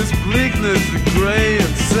through this bleakness and gray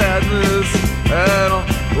and sadness, and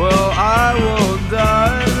well, I won't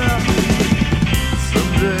die now.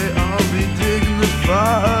 Someday I'll be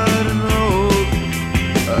dignified and old.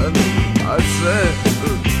 And I said,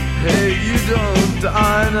 hey, you don't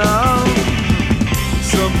die now.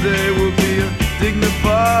 Someday we'll be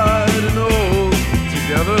dignified and old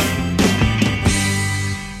together.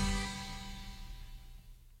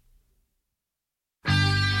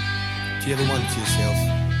 Do you ever wonder to yourself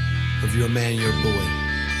if you're a man or you're a boy?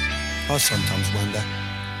 I sometimes wonder.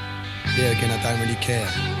 There again, I don't really care,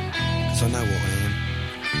 because I know what I am.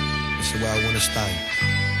 It's the way I want to stay.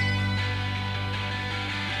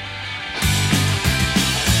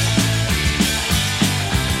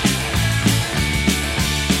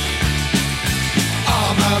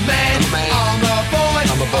 I'm a man, I'm a boy,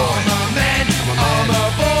 I'm a boy, I'm a man, I'm a man, I'm a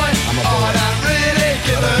boy, I'm a boy. I don't really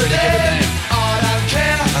give a damn. I don't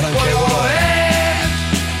care what I am.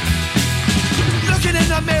 Looking in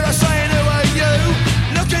the mirror saying who are you?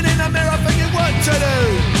 Looking in the mirror thinking what to do,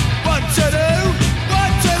 what to do,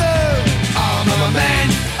 what to do. I'm a man,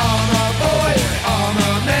 I'm a boy, I'm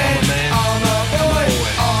a man, I'm a boy,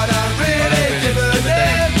 I don't really give a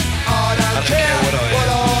damn. I don't care what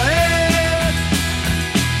I am.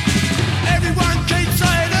 Everyone keeps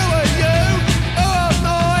saying who are you? Who am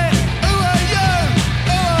I? Who are you?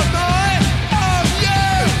 Who am I? I'm you.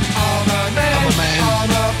 I'm a man,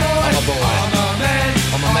 I'm a boy, I'm a man,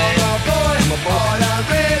 I'm a boy, I don't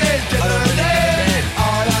really give a damn.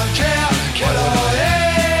 I don't care what I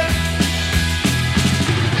am.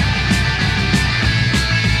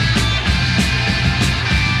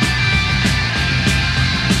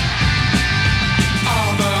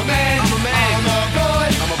 I'm a man, I'm a boy,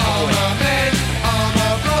 I'm a man, I'm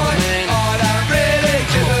a boy, I don't really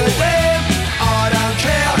give a damn. I don't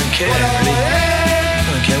care what I am. I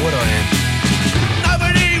don't care what I am.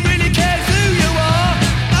 Nobody really cares who you are.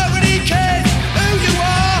 Nobody cares who you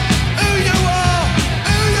are, who you are,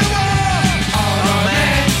 who you are. I'm a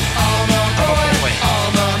man, I'm a boy,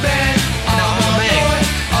 I'm a man, I'm a boy.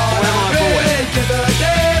 I don't really give a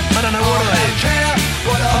damn. I don't know what I am. Care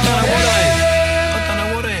what I I don't know what I am. am. I don't know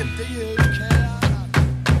what I am. Do you care?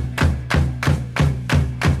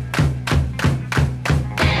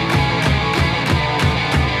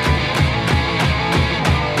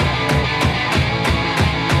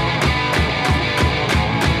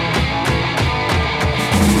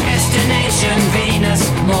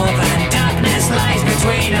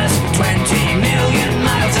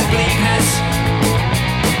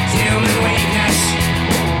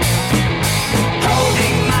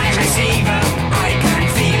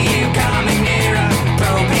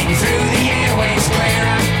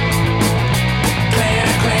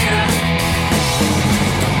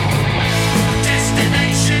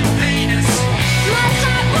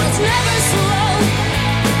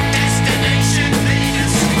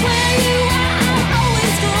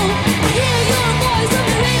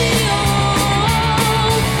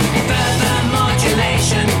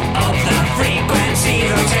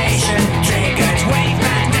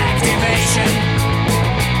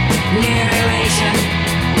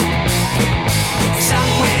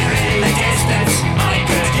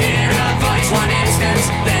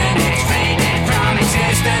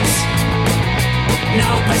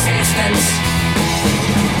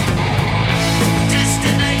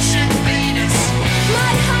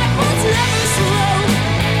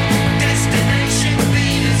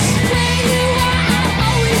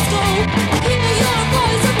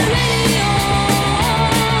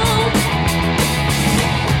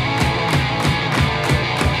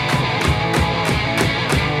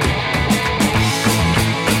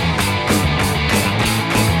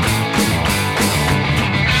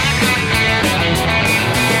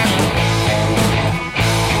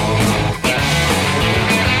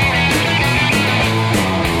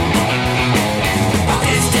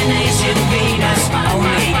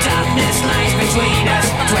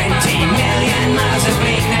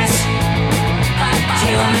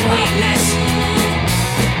 sweetness.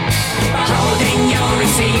 Holding your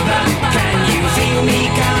receiver, can you feel me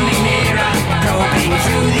coming nearer? Probing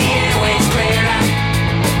through the airwaves clearer,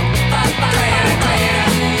 clearer, clearer.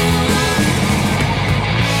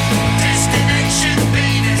 Destination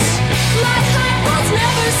Venus. My heart was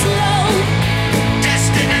never slow.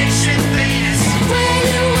 Destination Venus. Where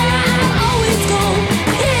you are, I'll always go.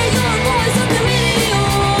 Hear your voice on the radio.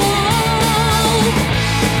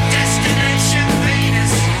 Destination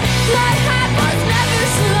Venus.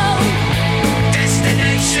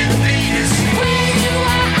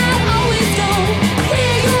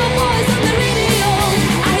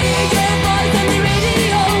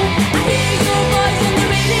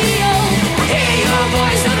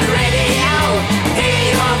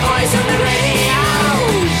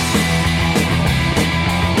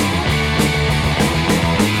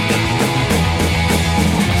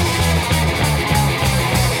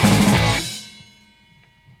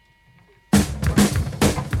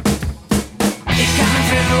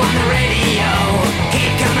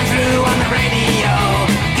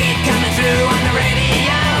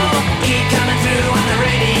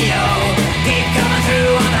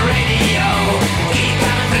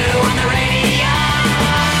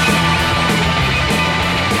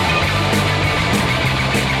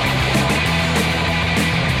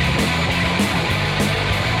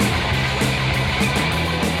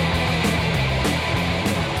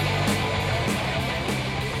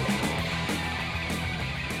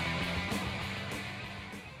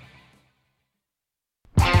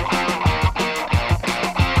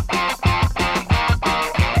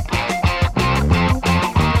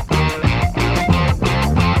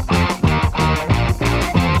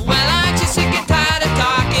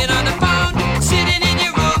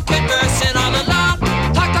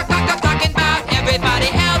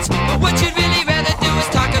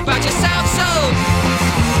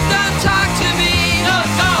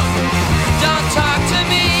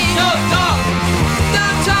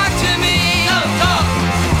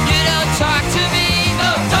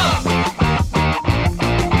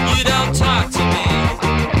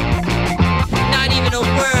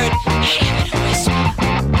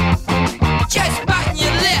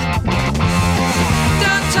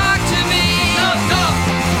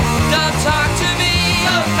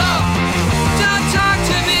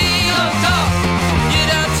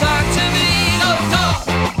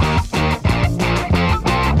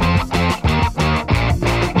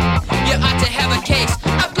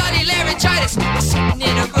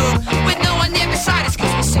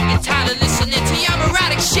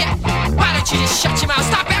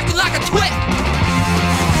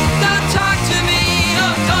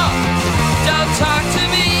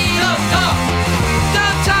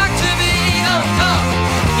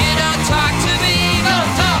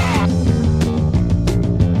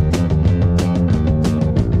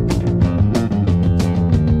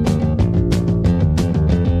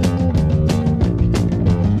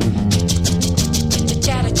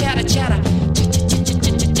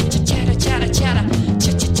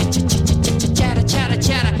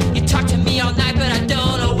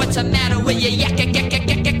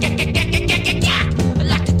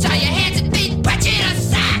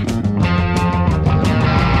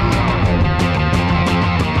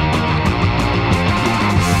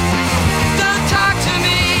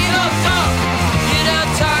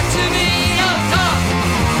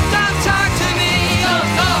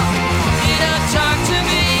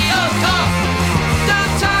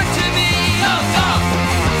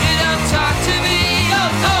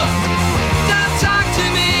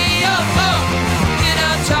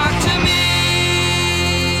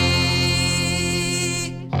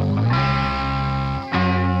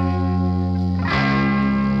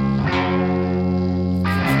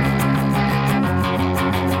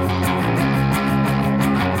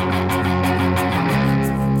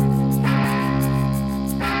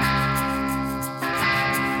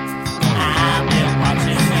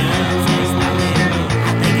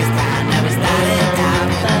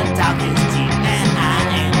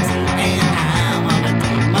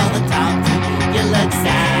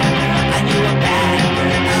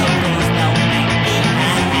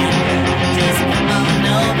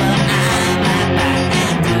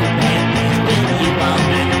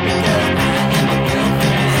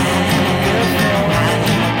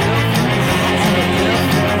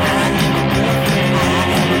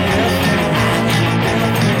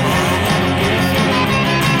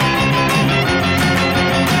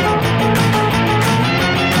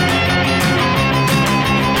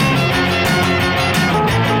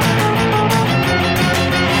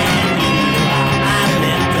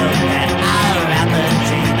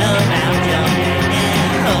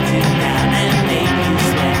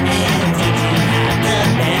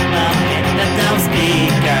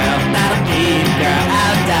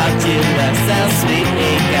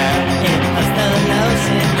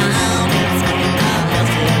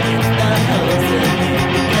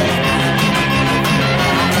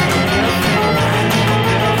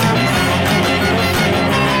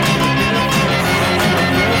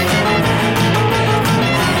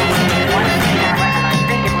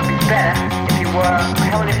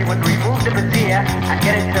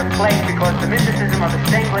 of the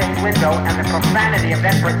stained glass window and the profanity of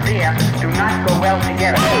that brazier do not go well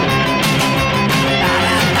together.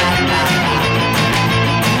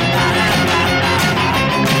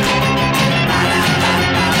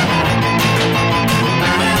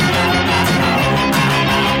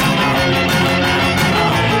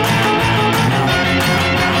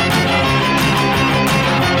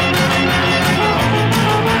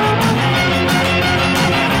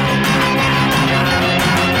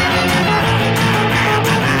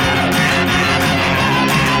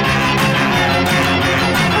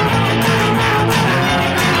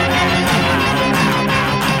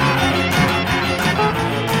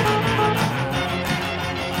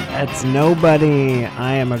 That's Nobody,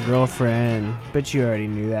 I Am a Girlfriend, but you already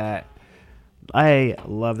knew that. I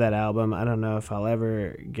love that album. I don't know if I'll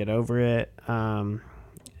ever get over it.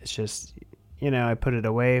 It's just, I put it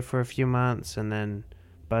away for a few months and then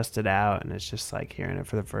bust it out, and it's just like hearing it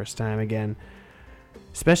for the first time again.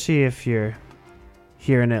 Especially if you're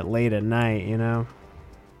hearing it late at night,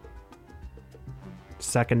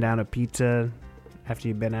 Sucking down a pizza after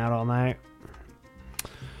you've been out all night.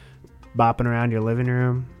 Bopping around your living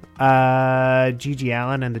room. Gigi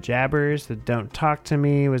Allen and the Jabbers, the Don't Talk to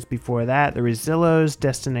Me was before that. The Rezillos,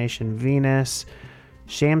 Destination Venus.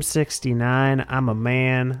 Sham 69, I'm a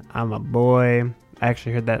Man, I'm a Boy. I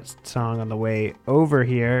actually heard that song on the way over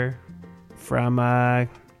here from a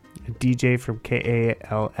DJ from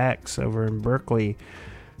KALX over in Berkeley.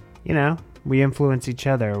 We influence each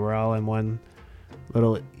other. We're all in one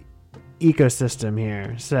little ecosystem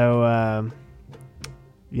here. So,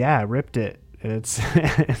 yeah, ripped it. It's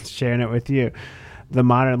sharing it with you. The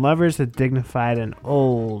Modern Lovers, the Dignified and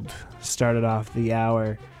Old, started off the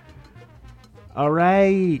hour. All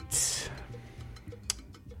right.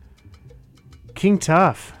 King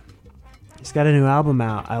Tuff. He's got a new album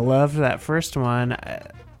out. I loved that first one.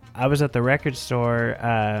 I was at the record store,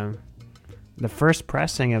 the first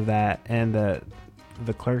pressing of that, and the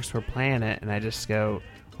clerks were playing it, and I just go,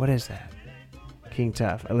 what is that? King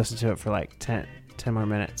Tuff. I listened to it for like 10 more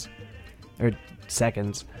minutes. Or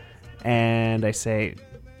seconds, and I say,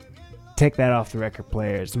 take that off the record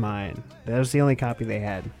player, it's mine. That was the only copy they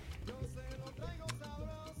had,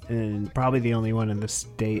 and probably the only one in the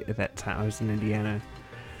state at that time. I was in Indiana.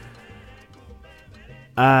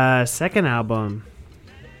 Second album,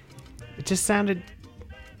 it just sounded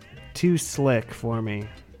too slick for me,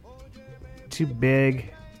 too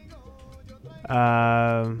big.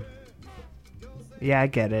 Yeah, I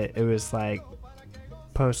get it. It was like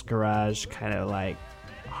post garage, kind of like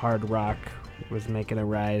hard rock was making a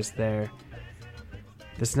rise there.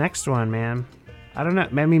 This next one, man, I don't know.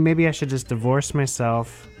 Maybe I should just divorce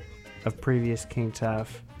myself of previous King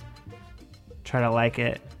Tuff. Try to like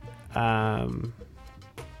it.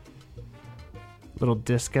 Little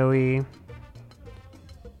disco-y.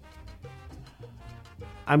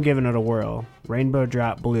 I'm giving it a whirl. Rainbow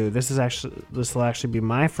Drop Blue. This will actually be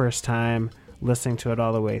my first time listening to it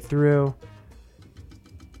all the way through.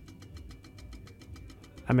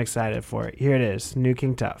 I'm excited for it. Here it is, new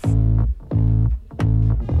King Tuff.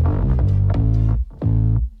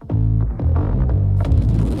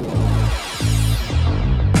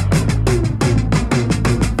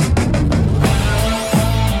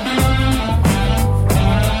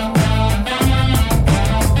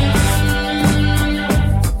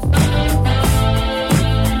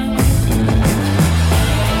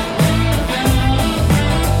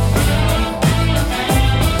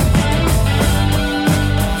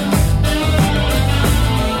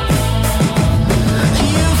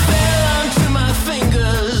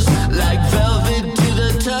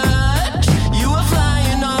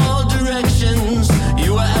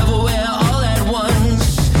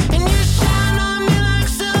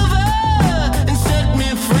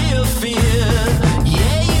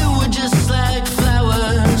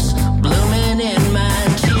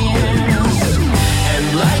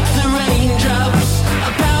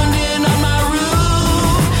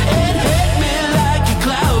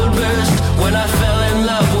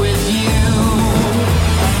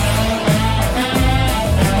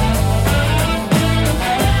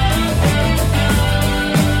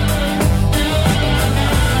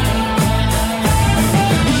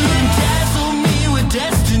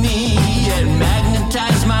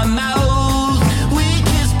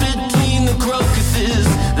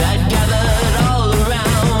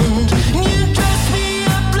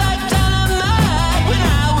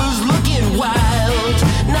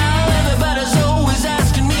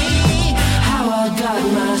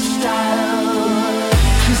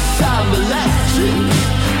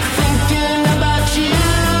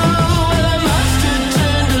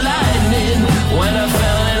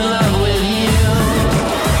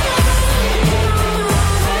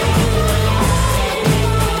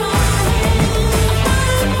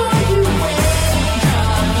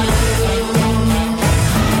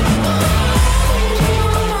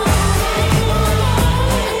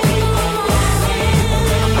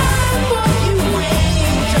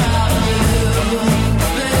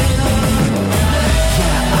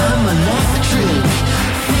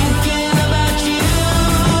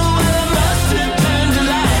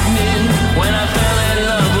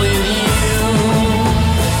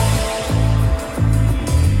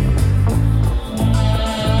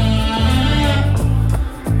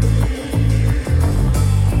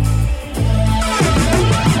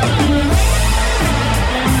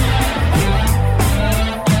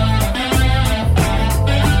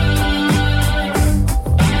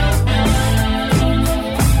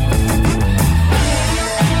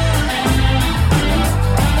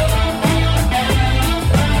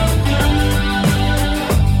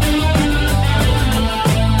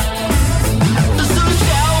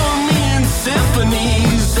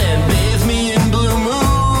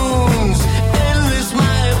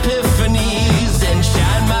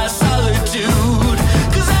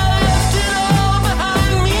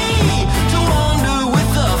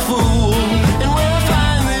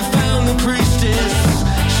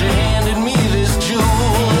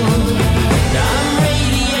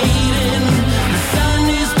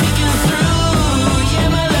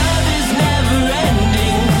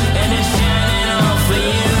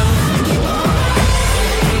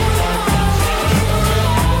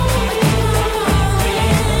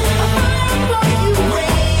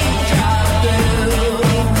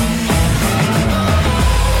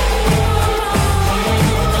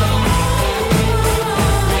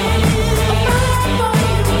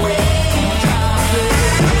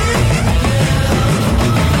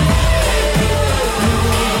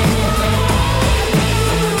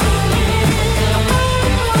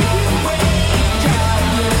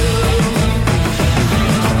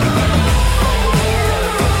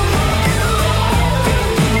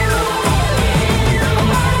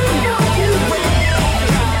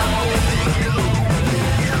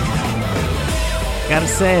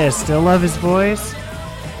 say, I still love his voice.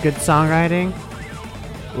 Good songwriting.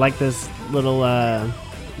 Like this little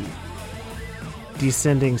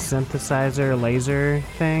descending synthesizer laser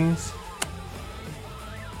things.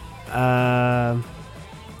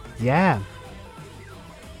 Yeah.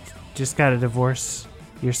 Just gotta divorce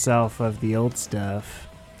yourself of the old stuff.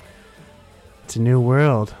 It's a new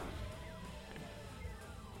world.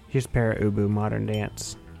 Here's Para Ubu Modern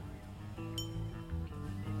Dance.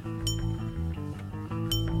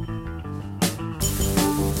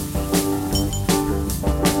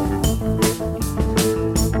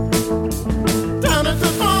 Down at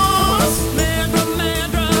the boss, Mandra,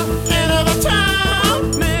 end of the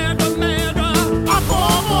town, Mandra, I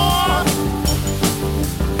pour more,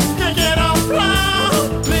 can't get on flow,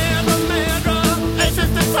 Mandra,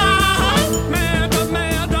 855,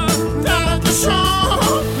 Mandra, down at the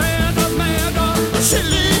shore, Mandra, she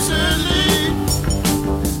lives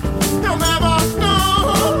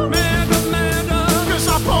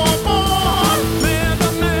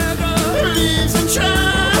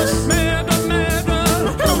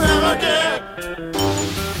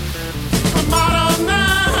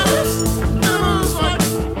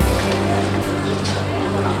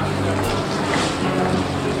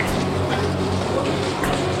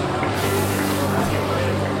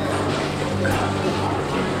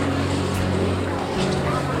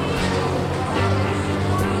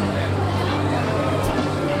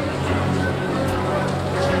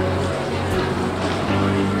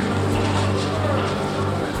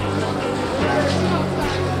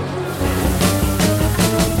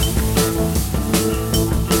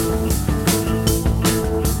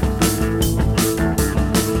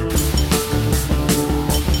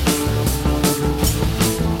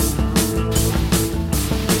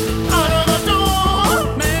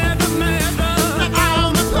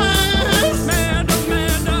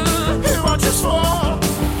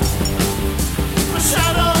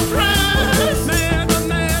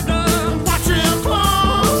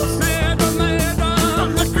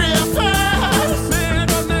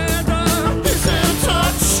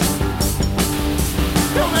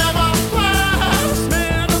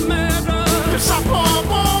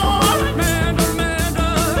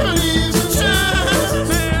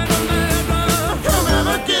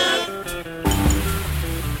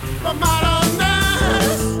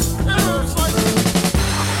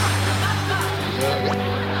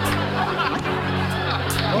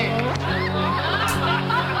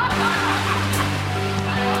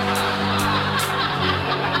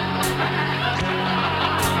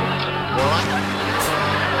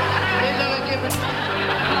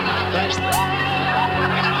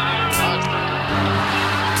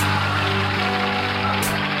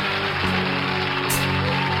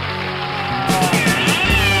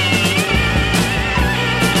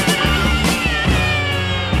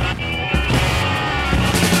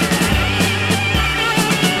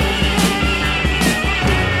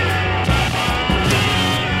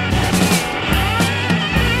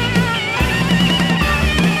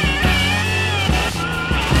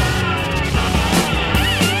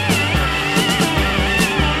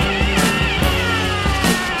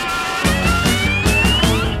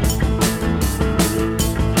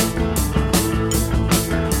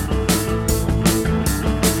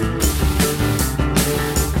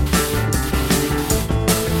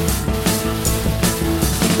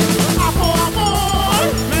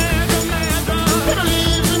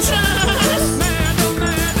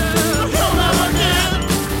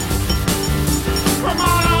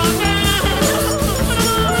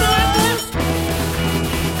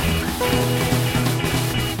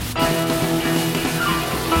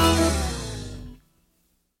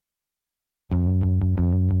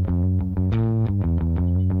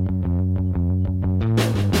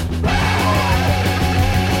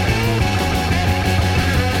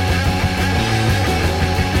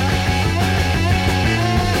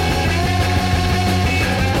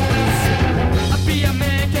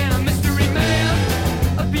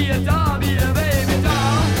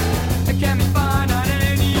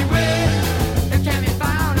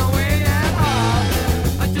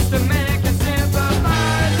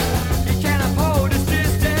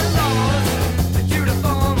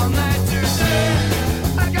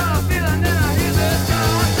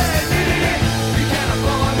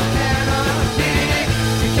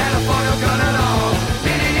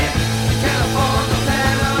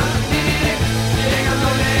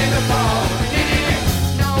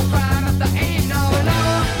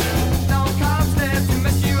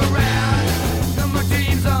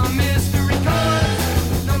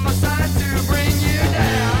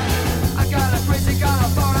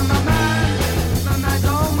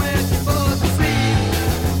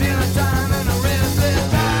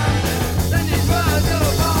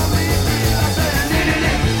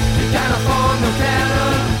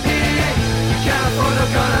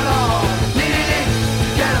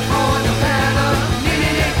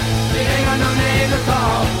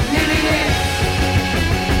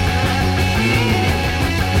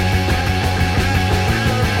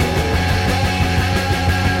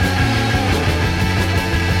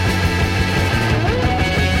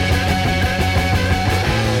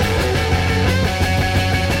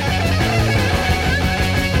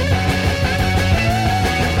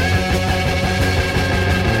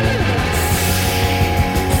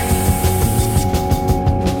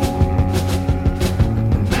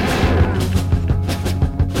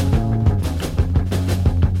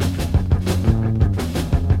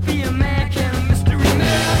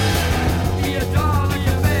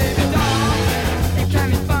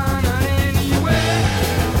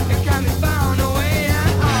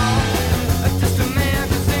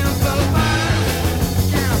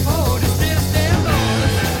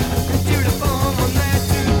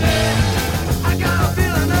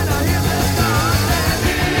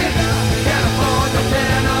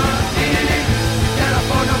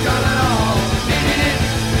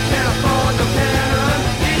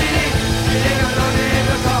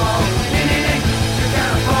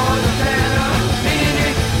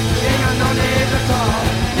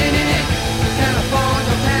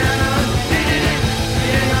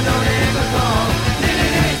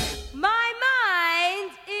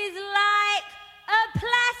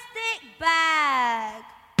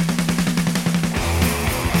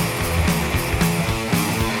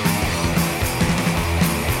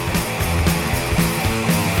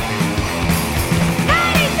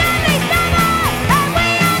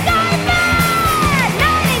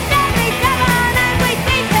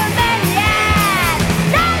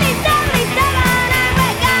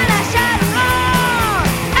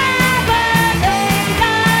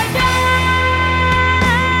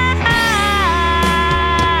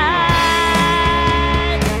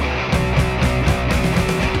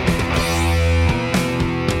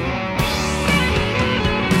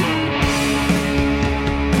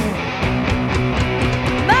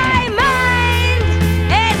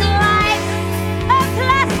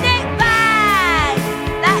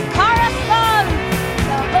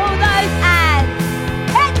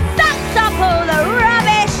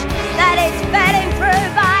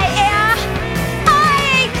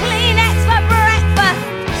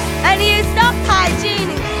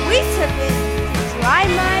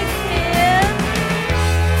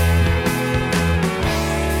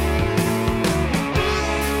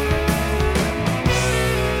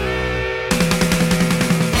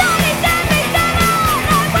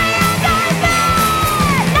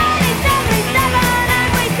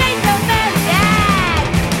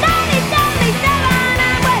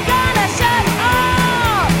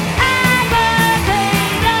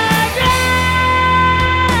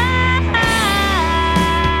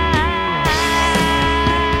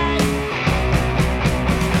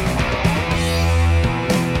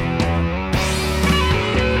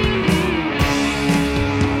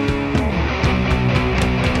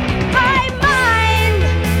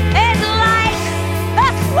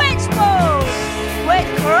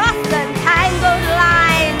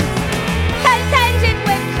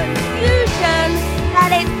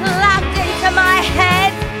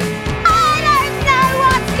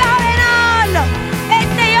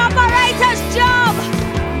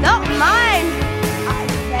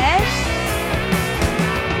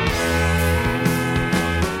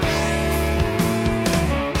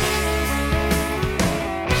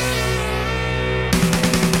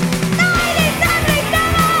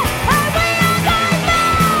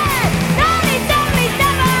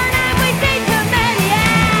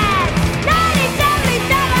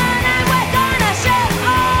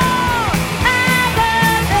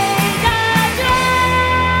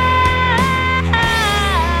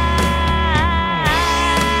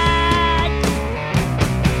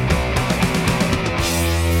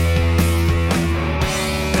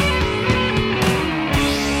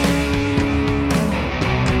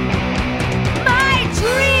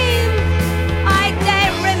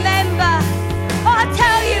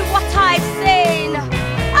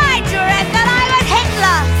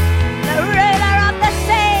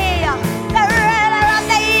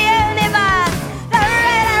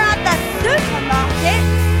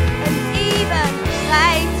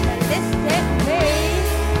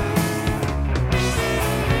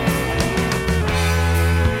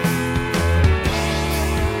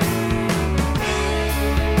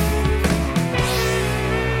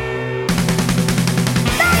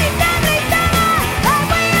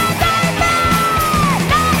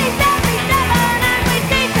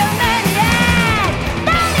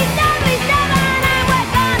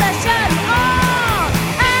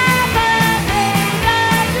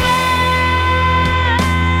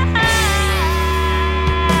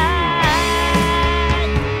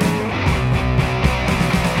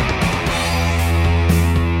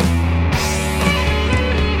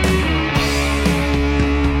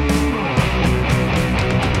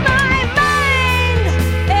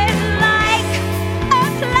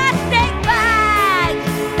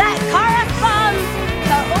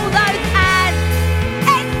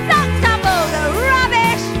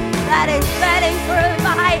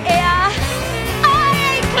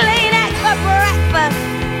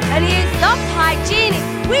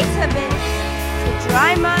Weetabix to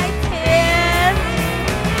dry my tears.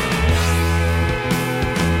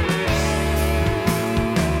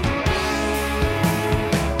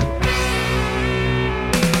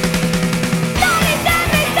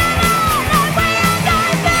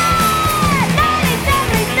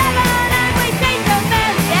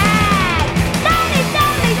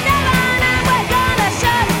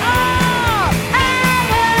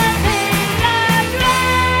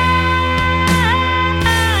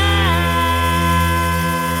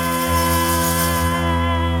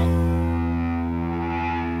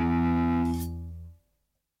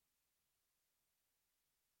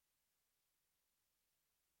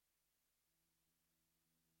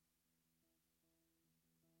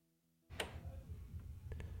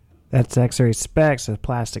 That's X-Ray Specs, a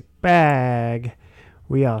plastic bag.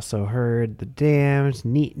 We also heard The Dams,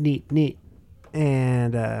 Neat,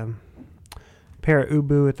 and Para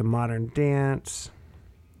Ubu with the Modern Dance.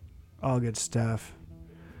 All good stuff.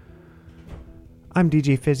 I'm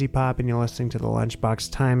DJ Fizzy Pop, and you're listening to the Lunchbox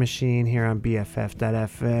Time Machine here on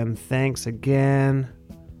BFF.FM. Thanks again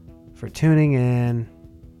for tuning in.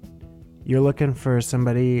 You're looking for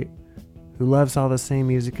somebody who loves all the same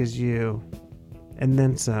music as you. And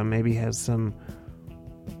then some, maybe has some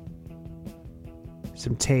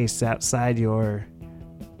tastes outside your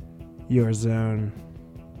zone.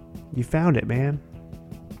 You found it, man.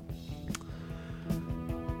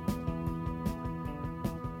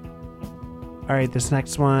 All right, this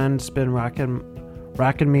next one's been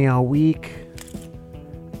rocking me all week.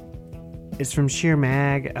 It's from Sheer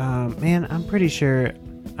Mag. Man, I'm pretty sure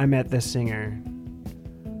I met this singer.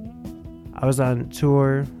 I was on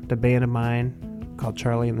tour, the band of mine, called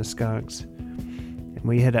Charlie and the Skunks, and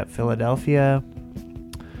we hit up Philadelphia,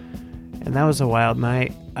 and that was a wild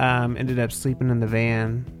night. Ended up sleeping in the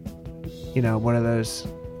van, one of those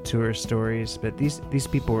tour stories, but these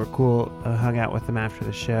people were cool. I hung out with them after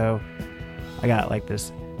the show. I got like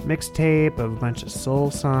this mixtape of a bunch of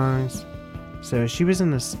soul songs. So she was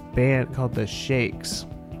in this band called The Shakes,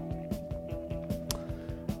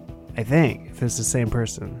 I think, if it's the same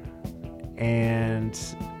person. And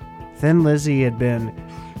Thin Lizzy had been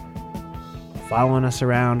following us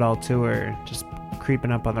around all tour, just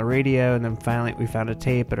creeping up on the radio, and then finally we found a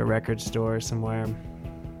tape at a record store somewhere.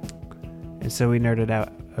 And so we nerded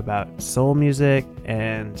out about soul music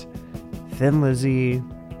and Thin Lizzy,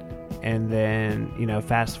 and then,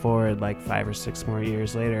 fast forward like 5 or 6 more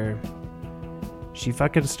years later, she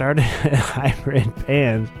fucking started a hybrid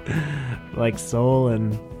band like soul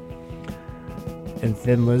and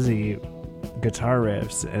Thin Lizzy guitar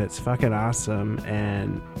riffs, and it's fucking awesome.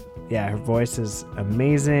 And yeah, her voice is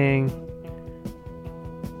amazing,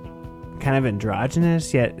 kind of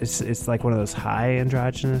androgynous, yet it's like one of those high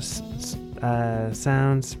androgynous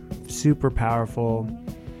sounds. Super powerful.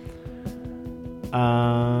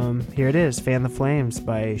 Here it is, Fan the Flames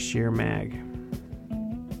by Sheer Mag.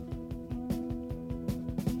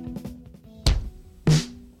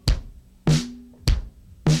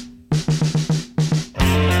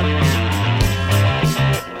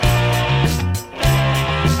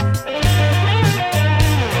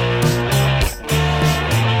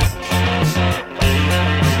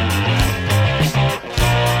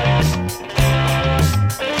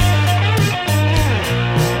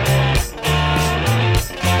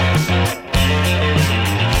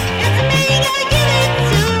 It's a meeting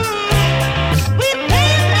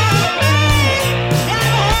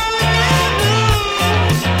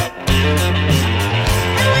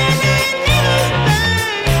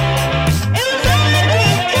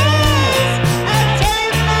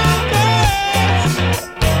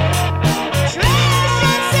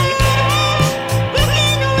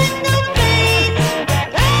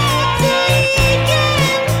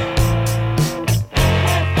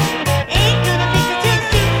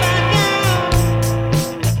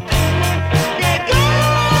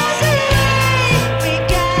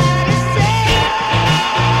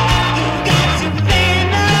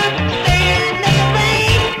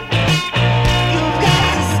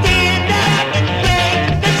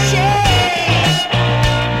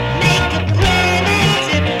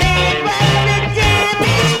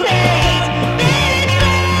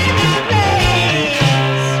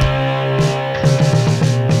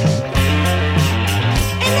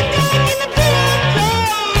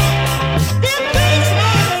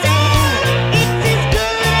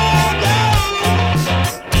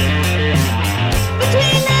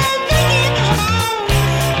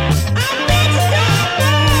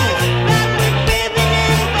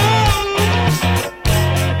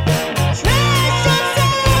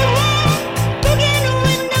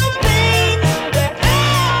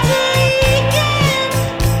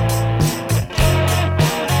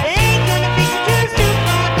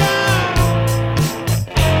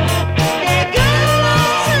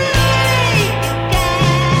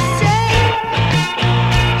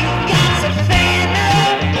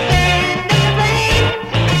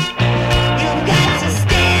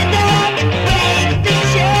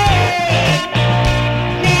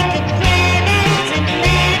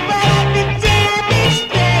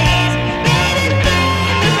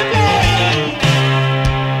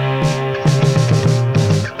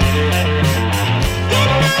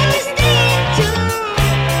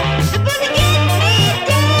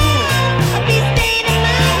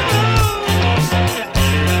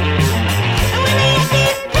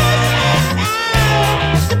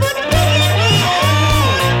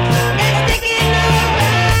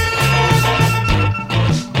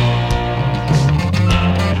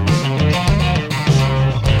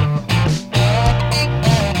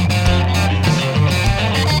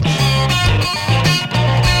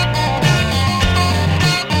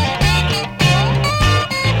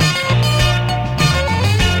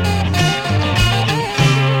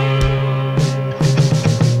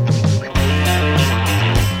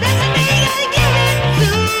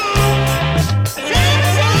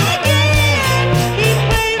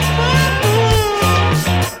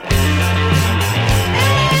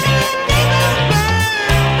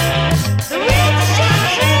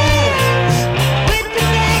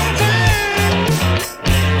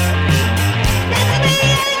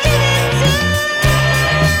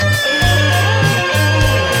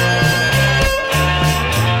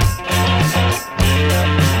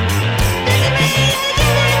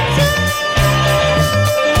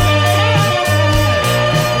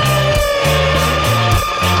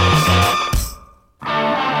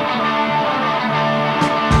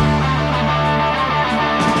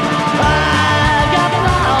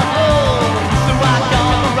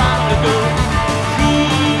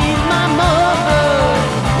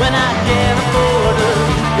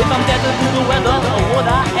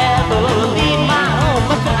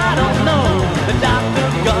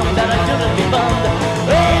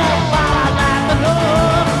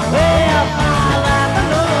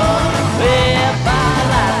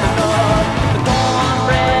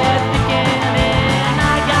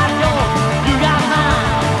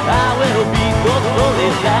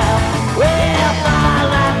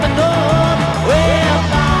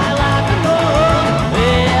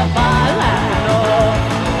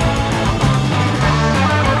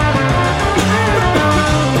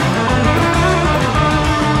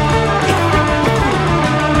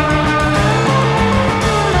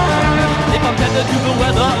to the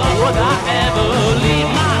weather, would I ever leave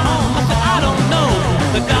my home? I said, I don't know.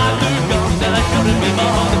 The guy threw guns and I shouldn't be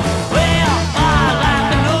bothered. Well, I like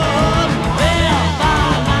to know. Well, I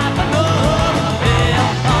like to know. Well,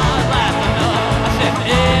 I like to know. I said,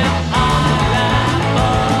 if I like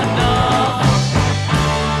to know.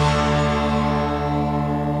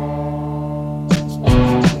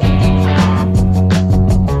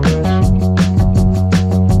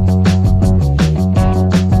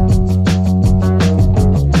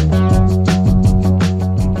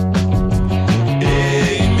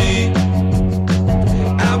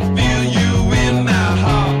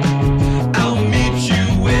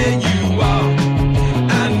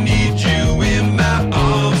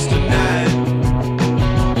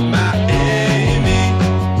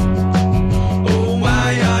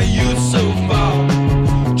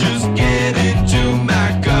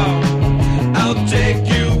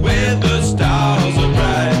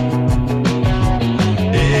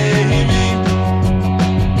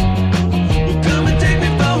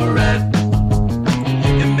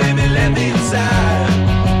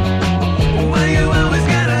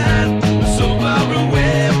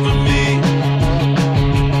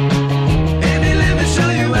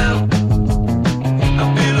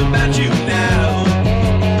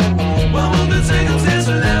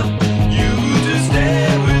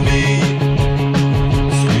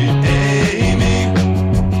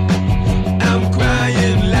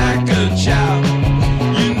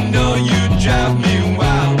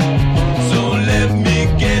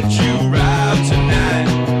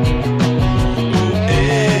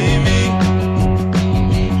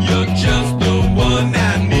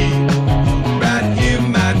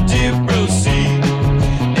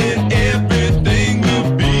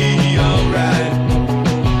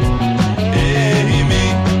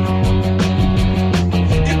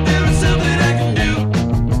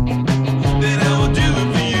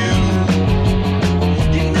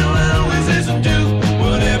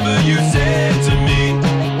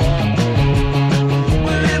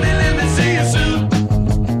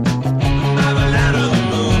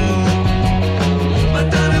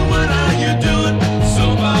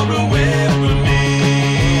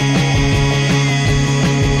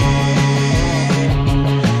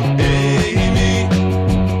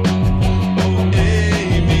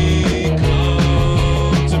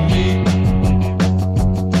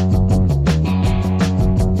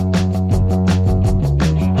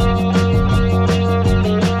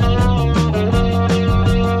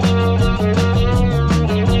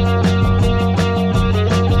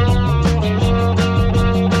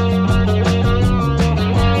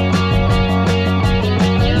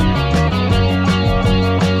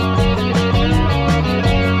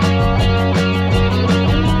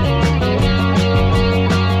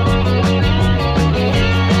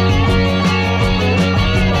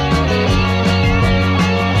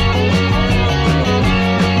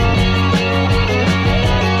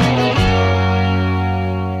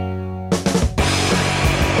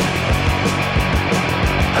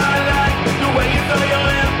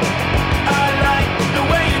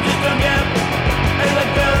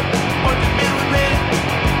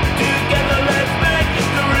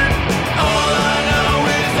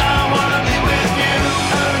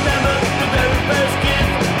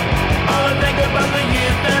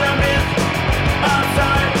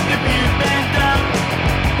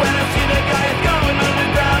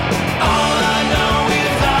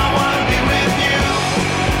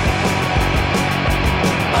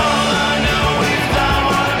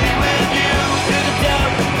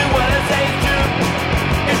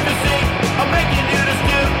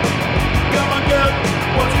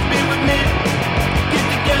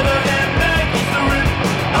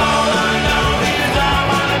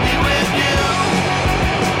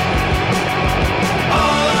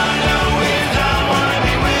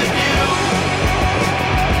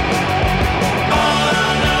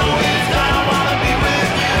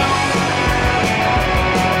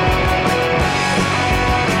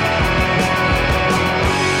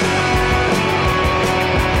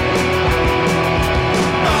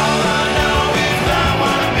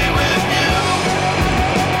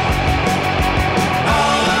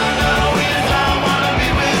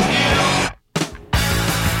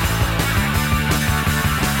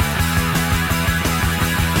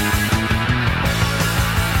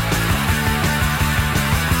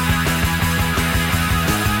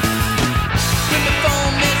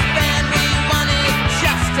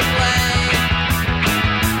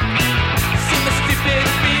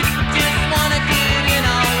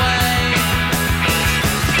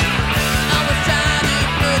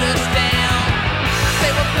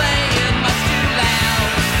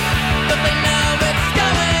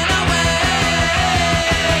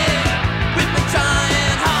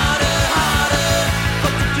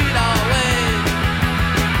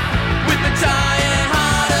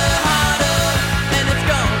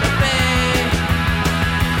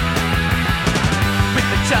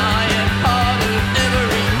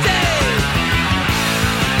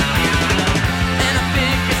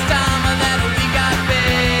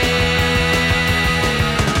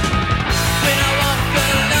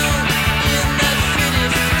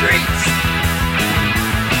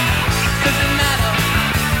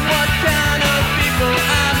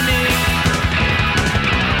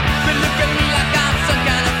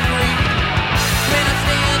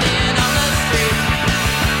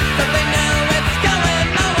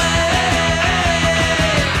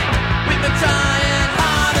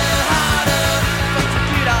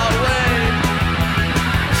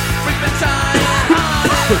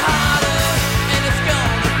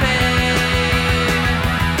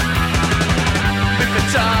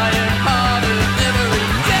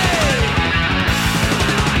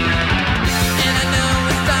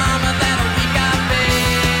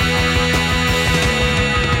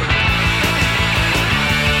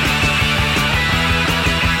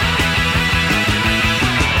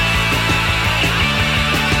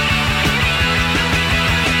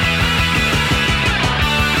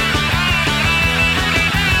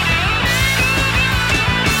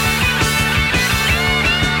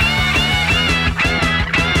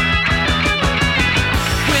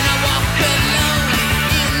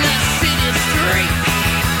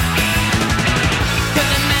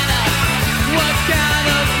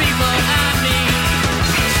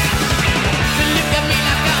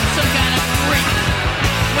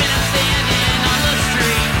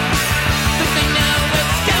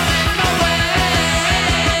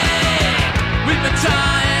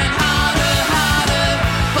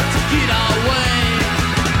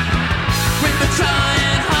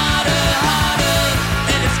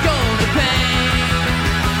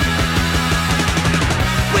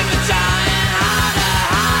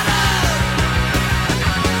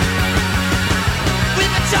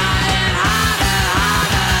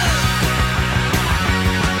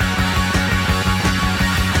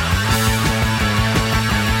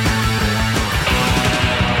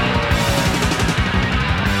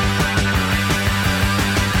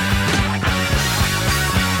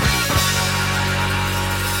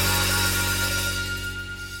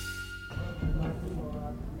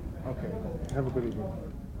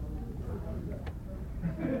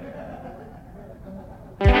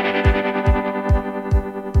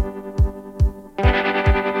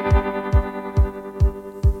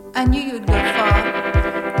 I knew you'd go far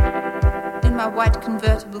in my white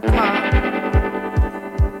convertible car,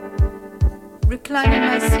 reclining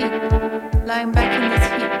my seat, lying back in this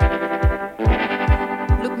heat.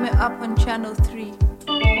 Look me up on channel 3.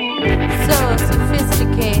 So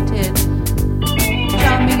sophisticated,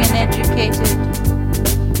 charming and educated.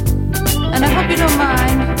 And I hope you don't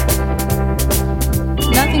mind.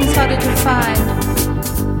 Nothing's harder to find.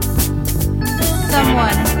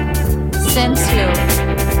 Someone sensual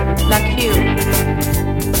like you.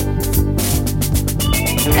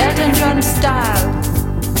 Elton John style,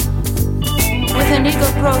 with an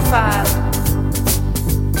eagle profile,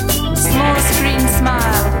 small screen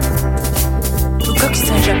smile, au coquille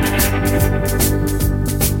Saint-Jacques.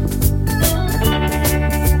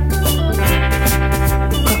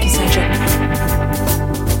 Coquille Saint-Jacques.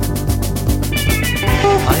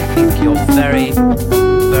 I think you're very,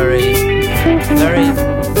 very, very,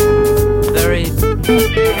 very,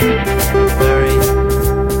 very,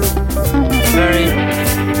 very,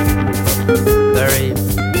 very,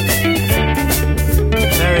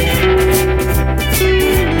 very,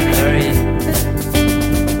 very.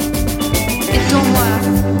 Étends-moi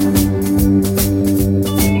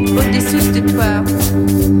au-dessous de toi.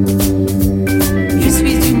 Je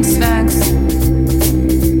suis une sphinx.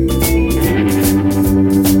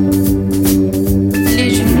 Les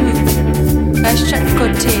genoux à chaque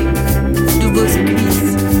côté de vos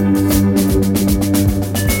cuisses.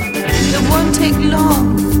 It won't take long.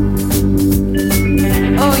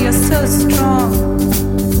 Oh, you're so strong.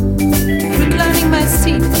 Reclining my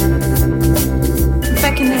seat,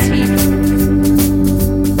 back in this heat.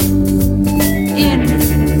 In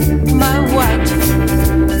my white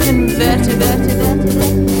convertible.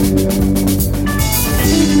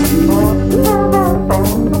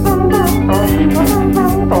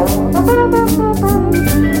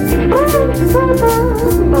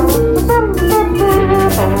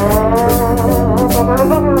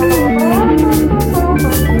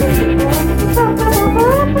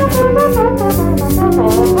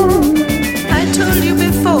 I told you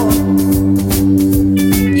before,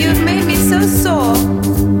 you've made me so sore.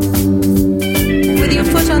 With your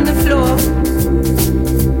foot on the floor,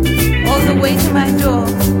 all the way to my door.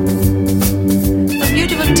 The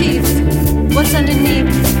beautiful teeth, what's underneath?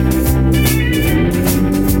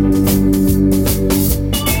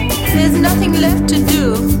 There's nothing left to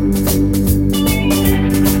do.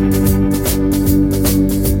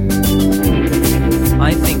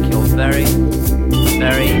 I think you're very,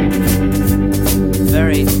 very,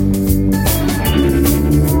 very,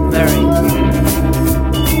 very,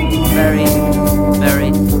 very, very,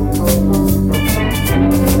 very, very,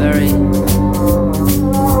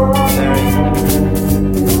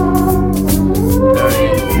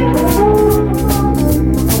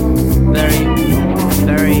 very,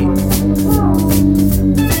 very,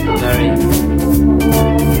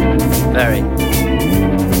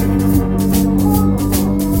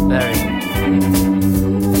 very, very,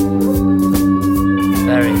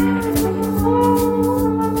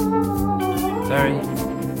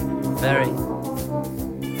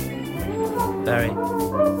 very.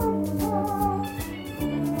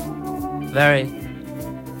 Very,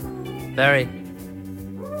 very,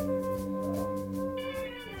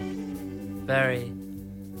 very,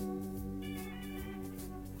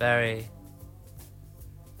 very,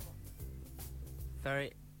 very.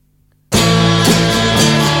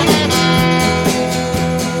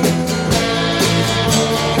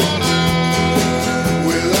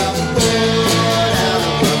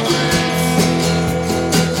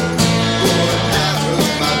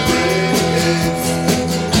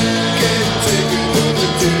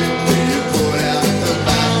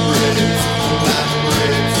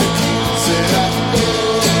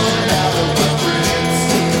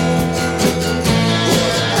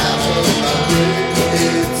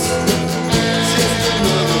 What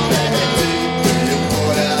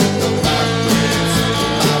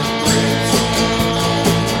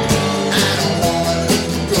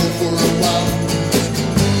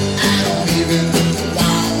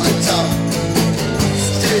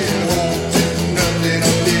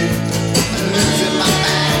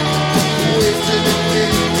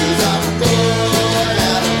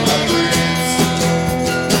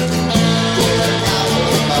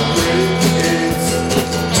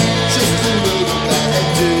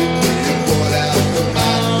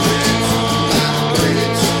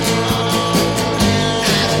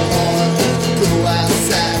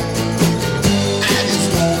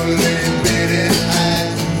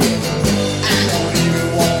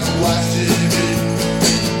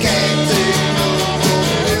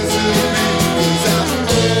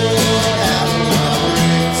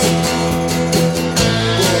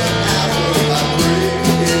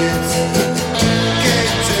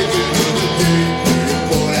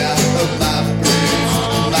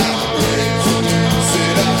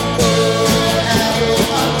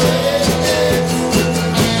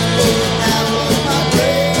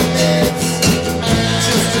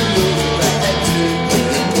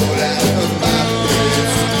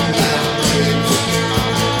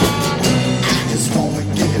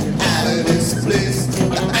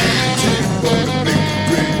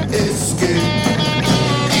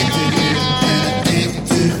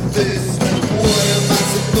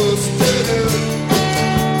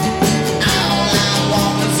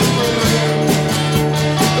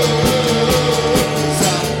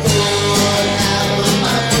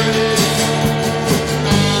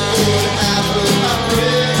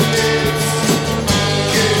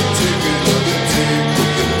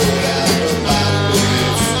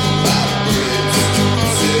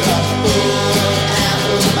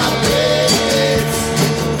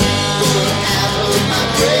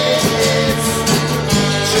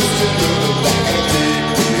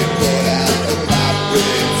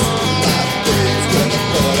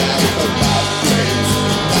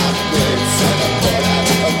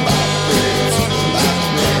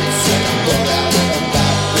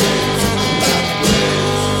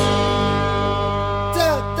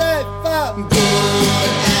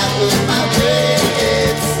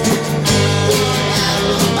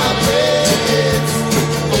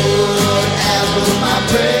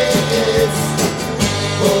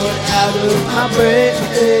my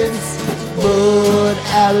brains. Bored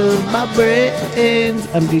out of my brains.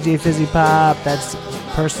 I'm DJ Fizzy Pop. That's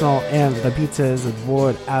Personal and the Pizzas with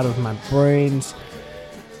Bored Out of My Brains.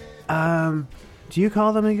 Do you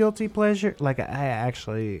call them a guilty pleasure? Like, I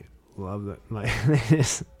actually love them. Like,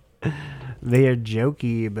 they are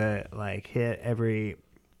jokey, but like hit every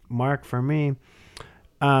mark for me.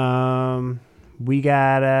 We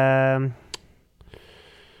got all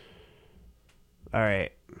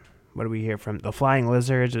right. What do we hear from the Flying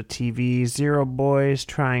Lizards with TV? Zero Boys,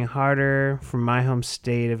 Trying Harder from my home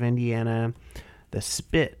state of Indiana. The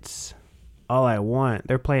Spits, All I Want.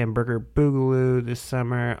 They're playing Burger Boogaloo this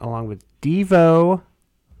summer along with Devo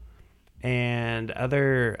and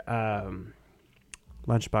other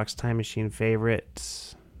Lunchbox Time Machine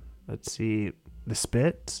favorites. Let's see. The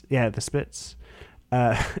Spits? Yeah, The Spits.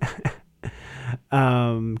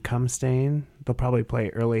 Cum Stain. They'll probably play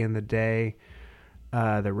early in the day.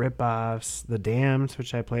 The Rip-Offs, The Damned,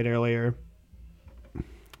 which I played earlier.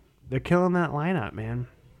 They're killing that lineup, man.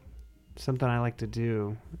 Something I like to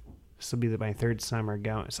do. This will be my third summer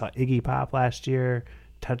going. I saw Iggy Pop last year.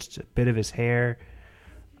 Touched a bit of his hair.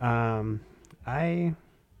 I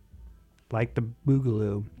like the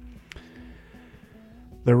Boogaloo.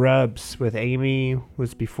 The Rubs with Amy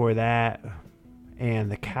was before that. And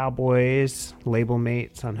the Cowboys, label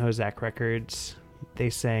mates on Hozak Records. They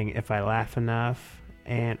sang If I Laugh Enough.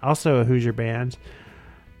 And also a Hoosier band.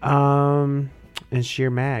 And Sheer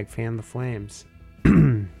Mag, Fan the Flames.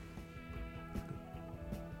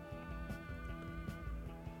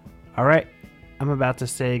 All right. I'm about to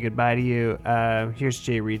say goodbye to you. Here's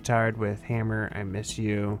Jay Retard with Hammer, I Miss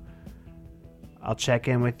You. I'll check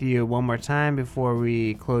in with you one more time before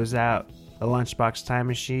we close out the Lunchbox Time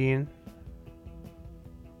Machine.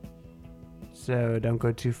 So don't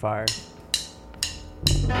go too far.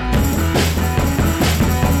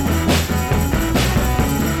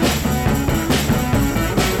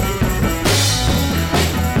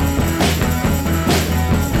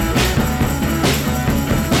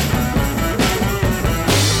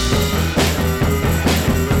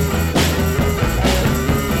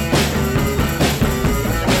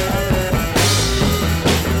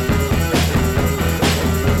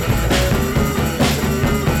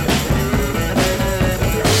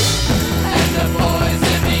 And the boys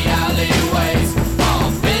in the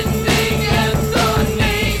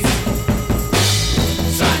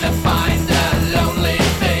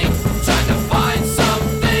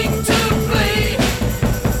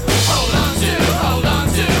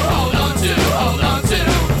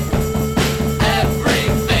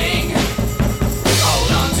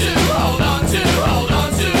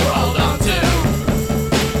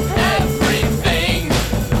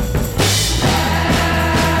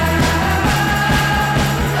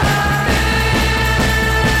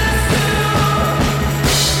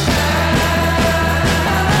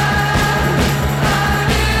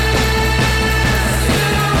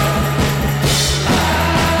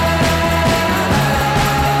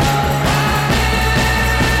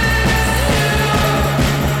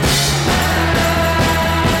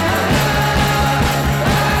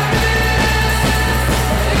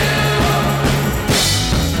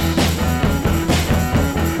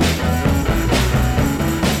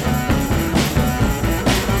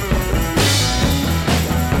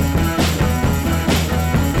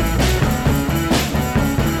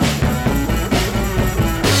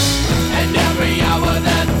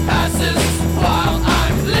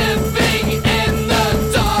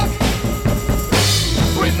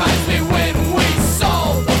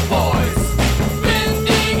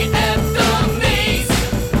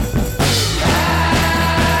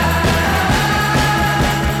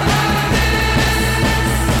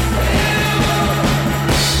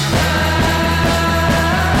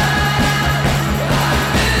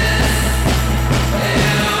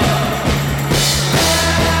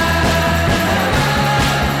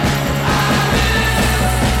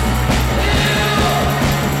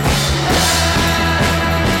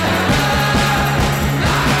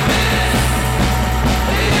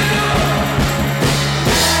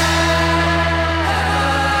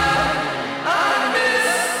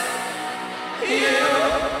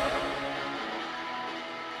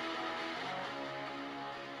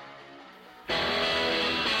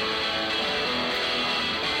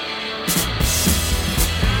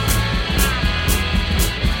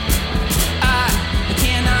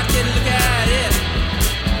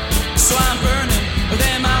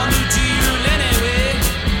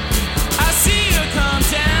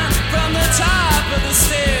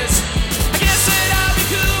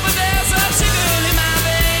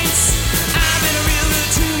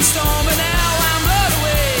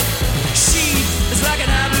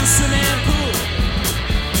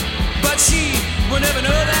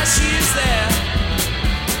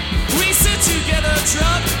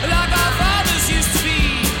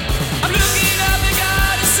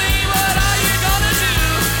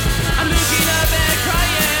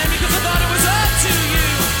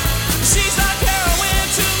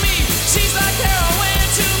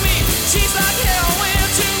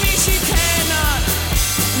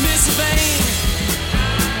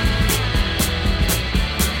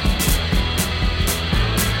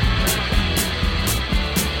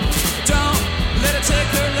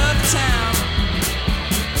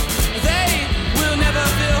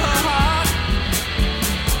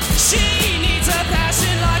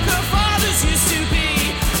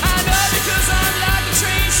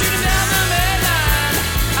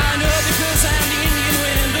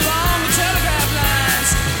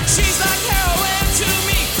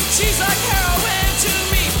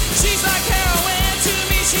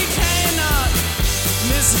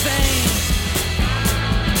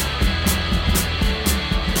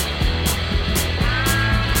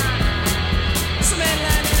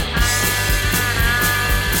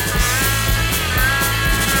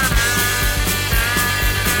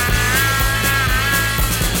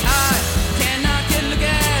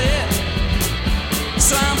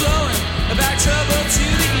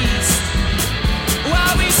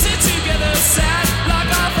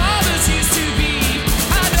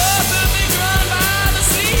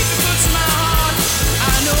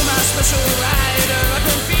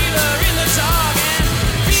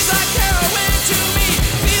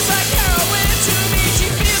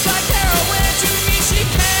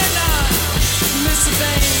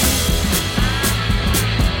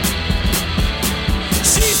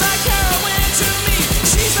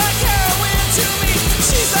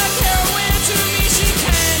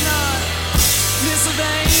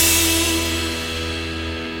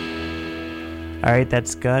All right,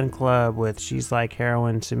 that's Gun Club with She's Like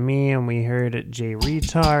Heroin to Me, and we heard J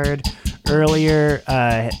Retard earlier.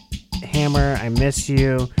 Hammer, I Miss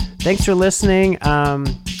You. Thanks for listening.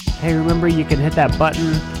 Hey, remember you can hit that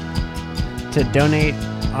button to donate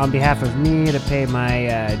on behalf of me to pay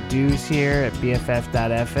my dues here at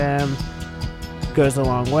BFF.fm. Goes a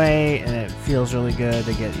long way, and it feels really good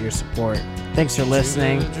to get your support. Thanks for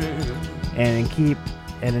listening, and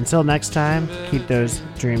until next time, keep those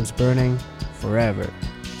dreams burning forever.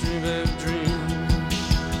 Dream, baby, dream.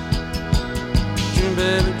 Dream,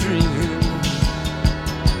 baby, dream.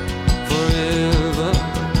 Forever.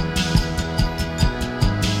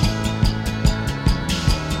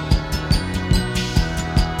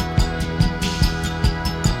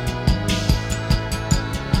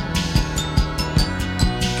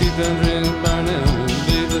 Keep them dreams burning,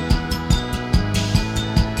 baby.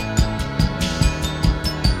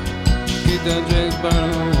 Keep them dreams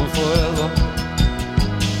burning forever.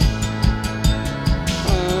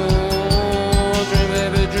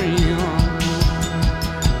 Baby dream,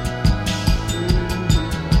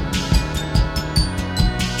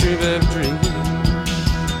 dream, baby dream,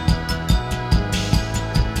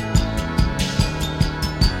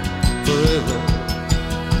 forever.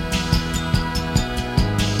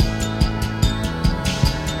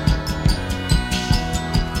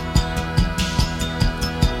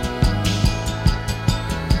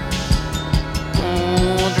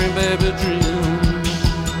 Dream, baby dream.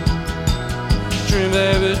 Dream,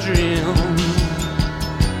 baby, dream.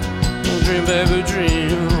 Dream, baby,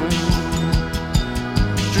 dream.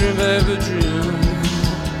 Dream, baby, dream.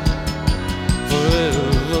 Forever.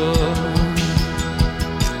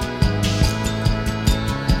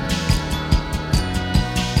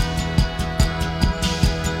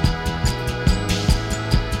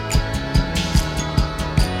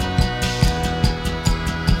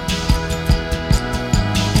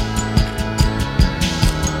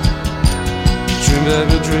 Dream,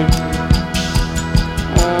 baby, dream.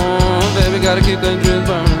 Oh, baby, gotta keep them dreams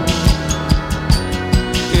burning.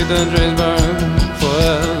 Keep them dreams burning.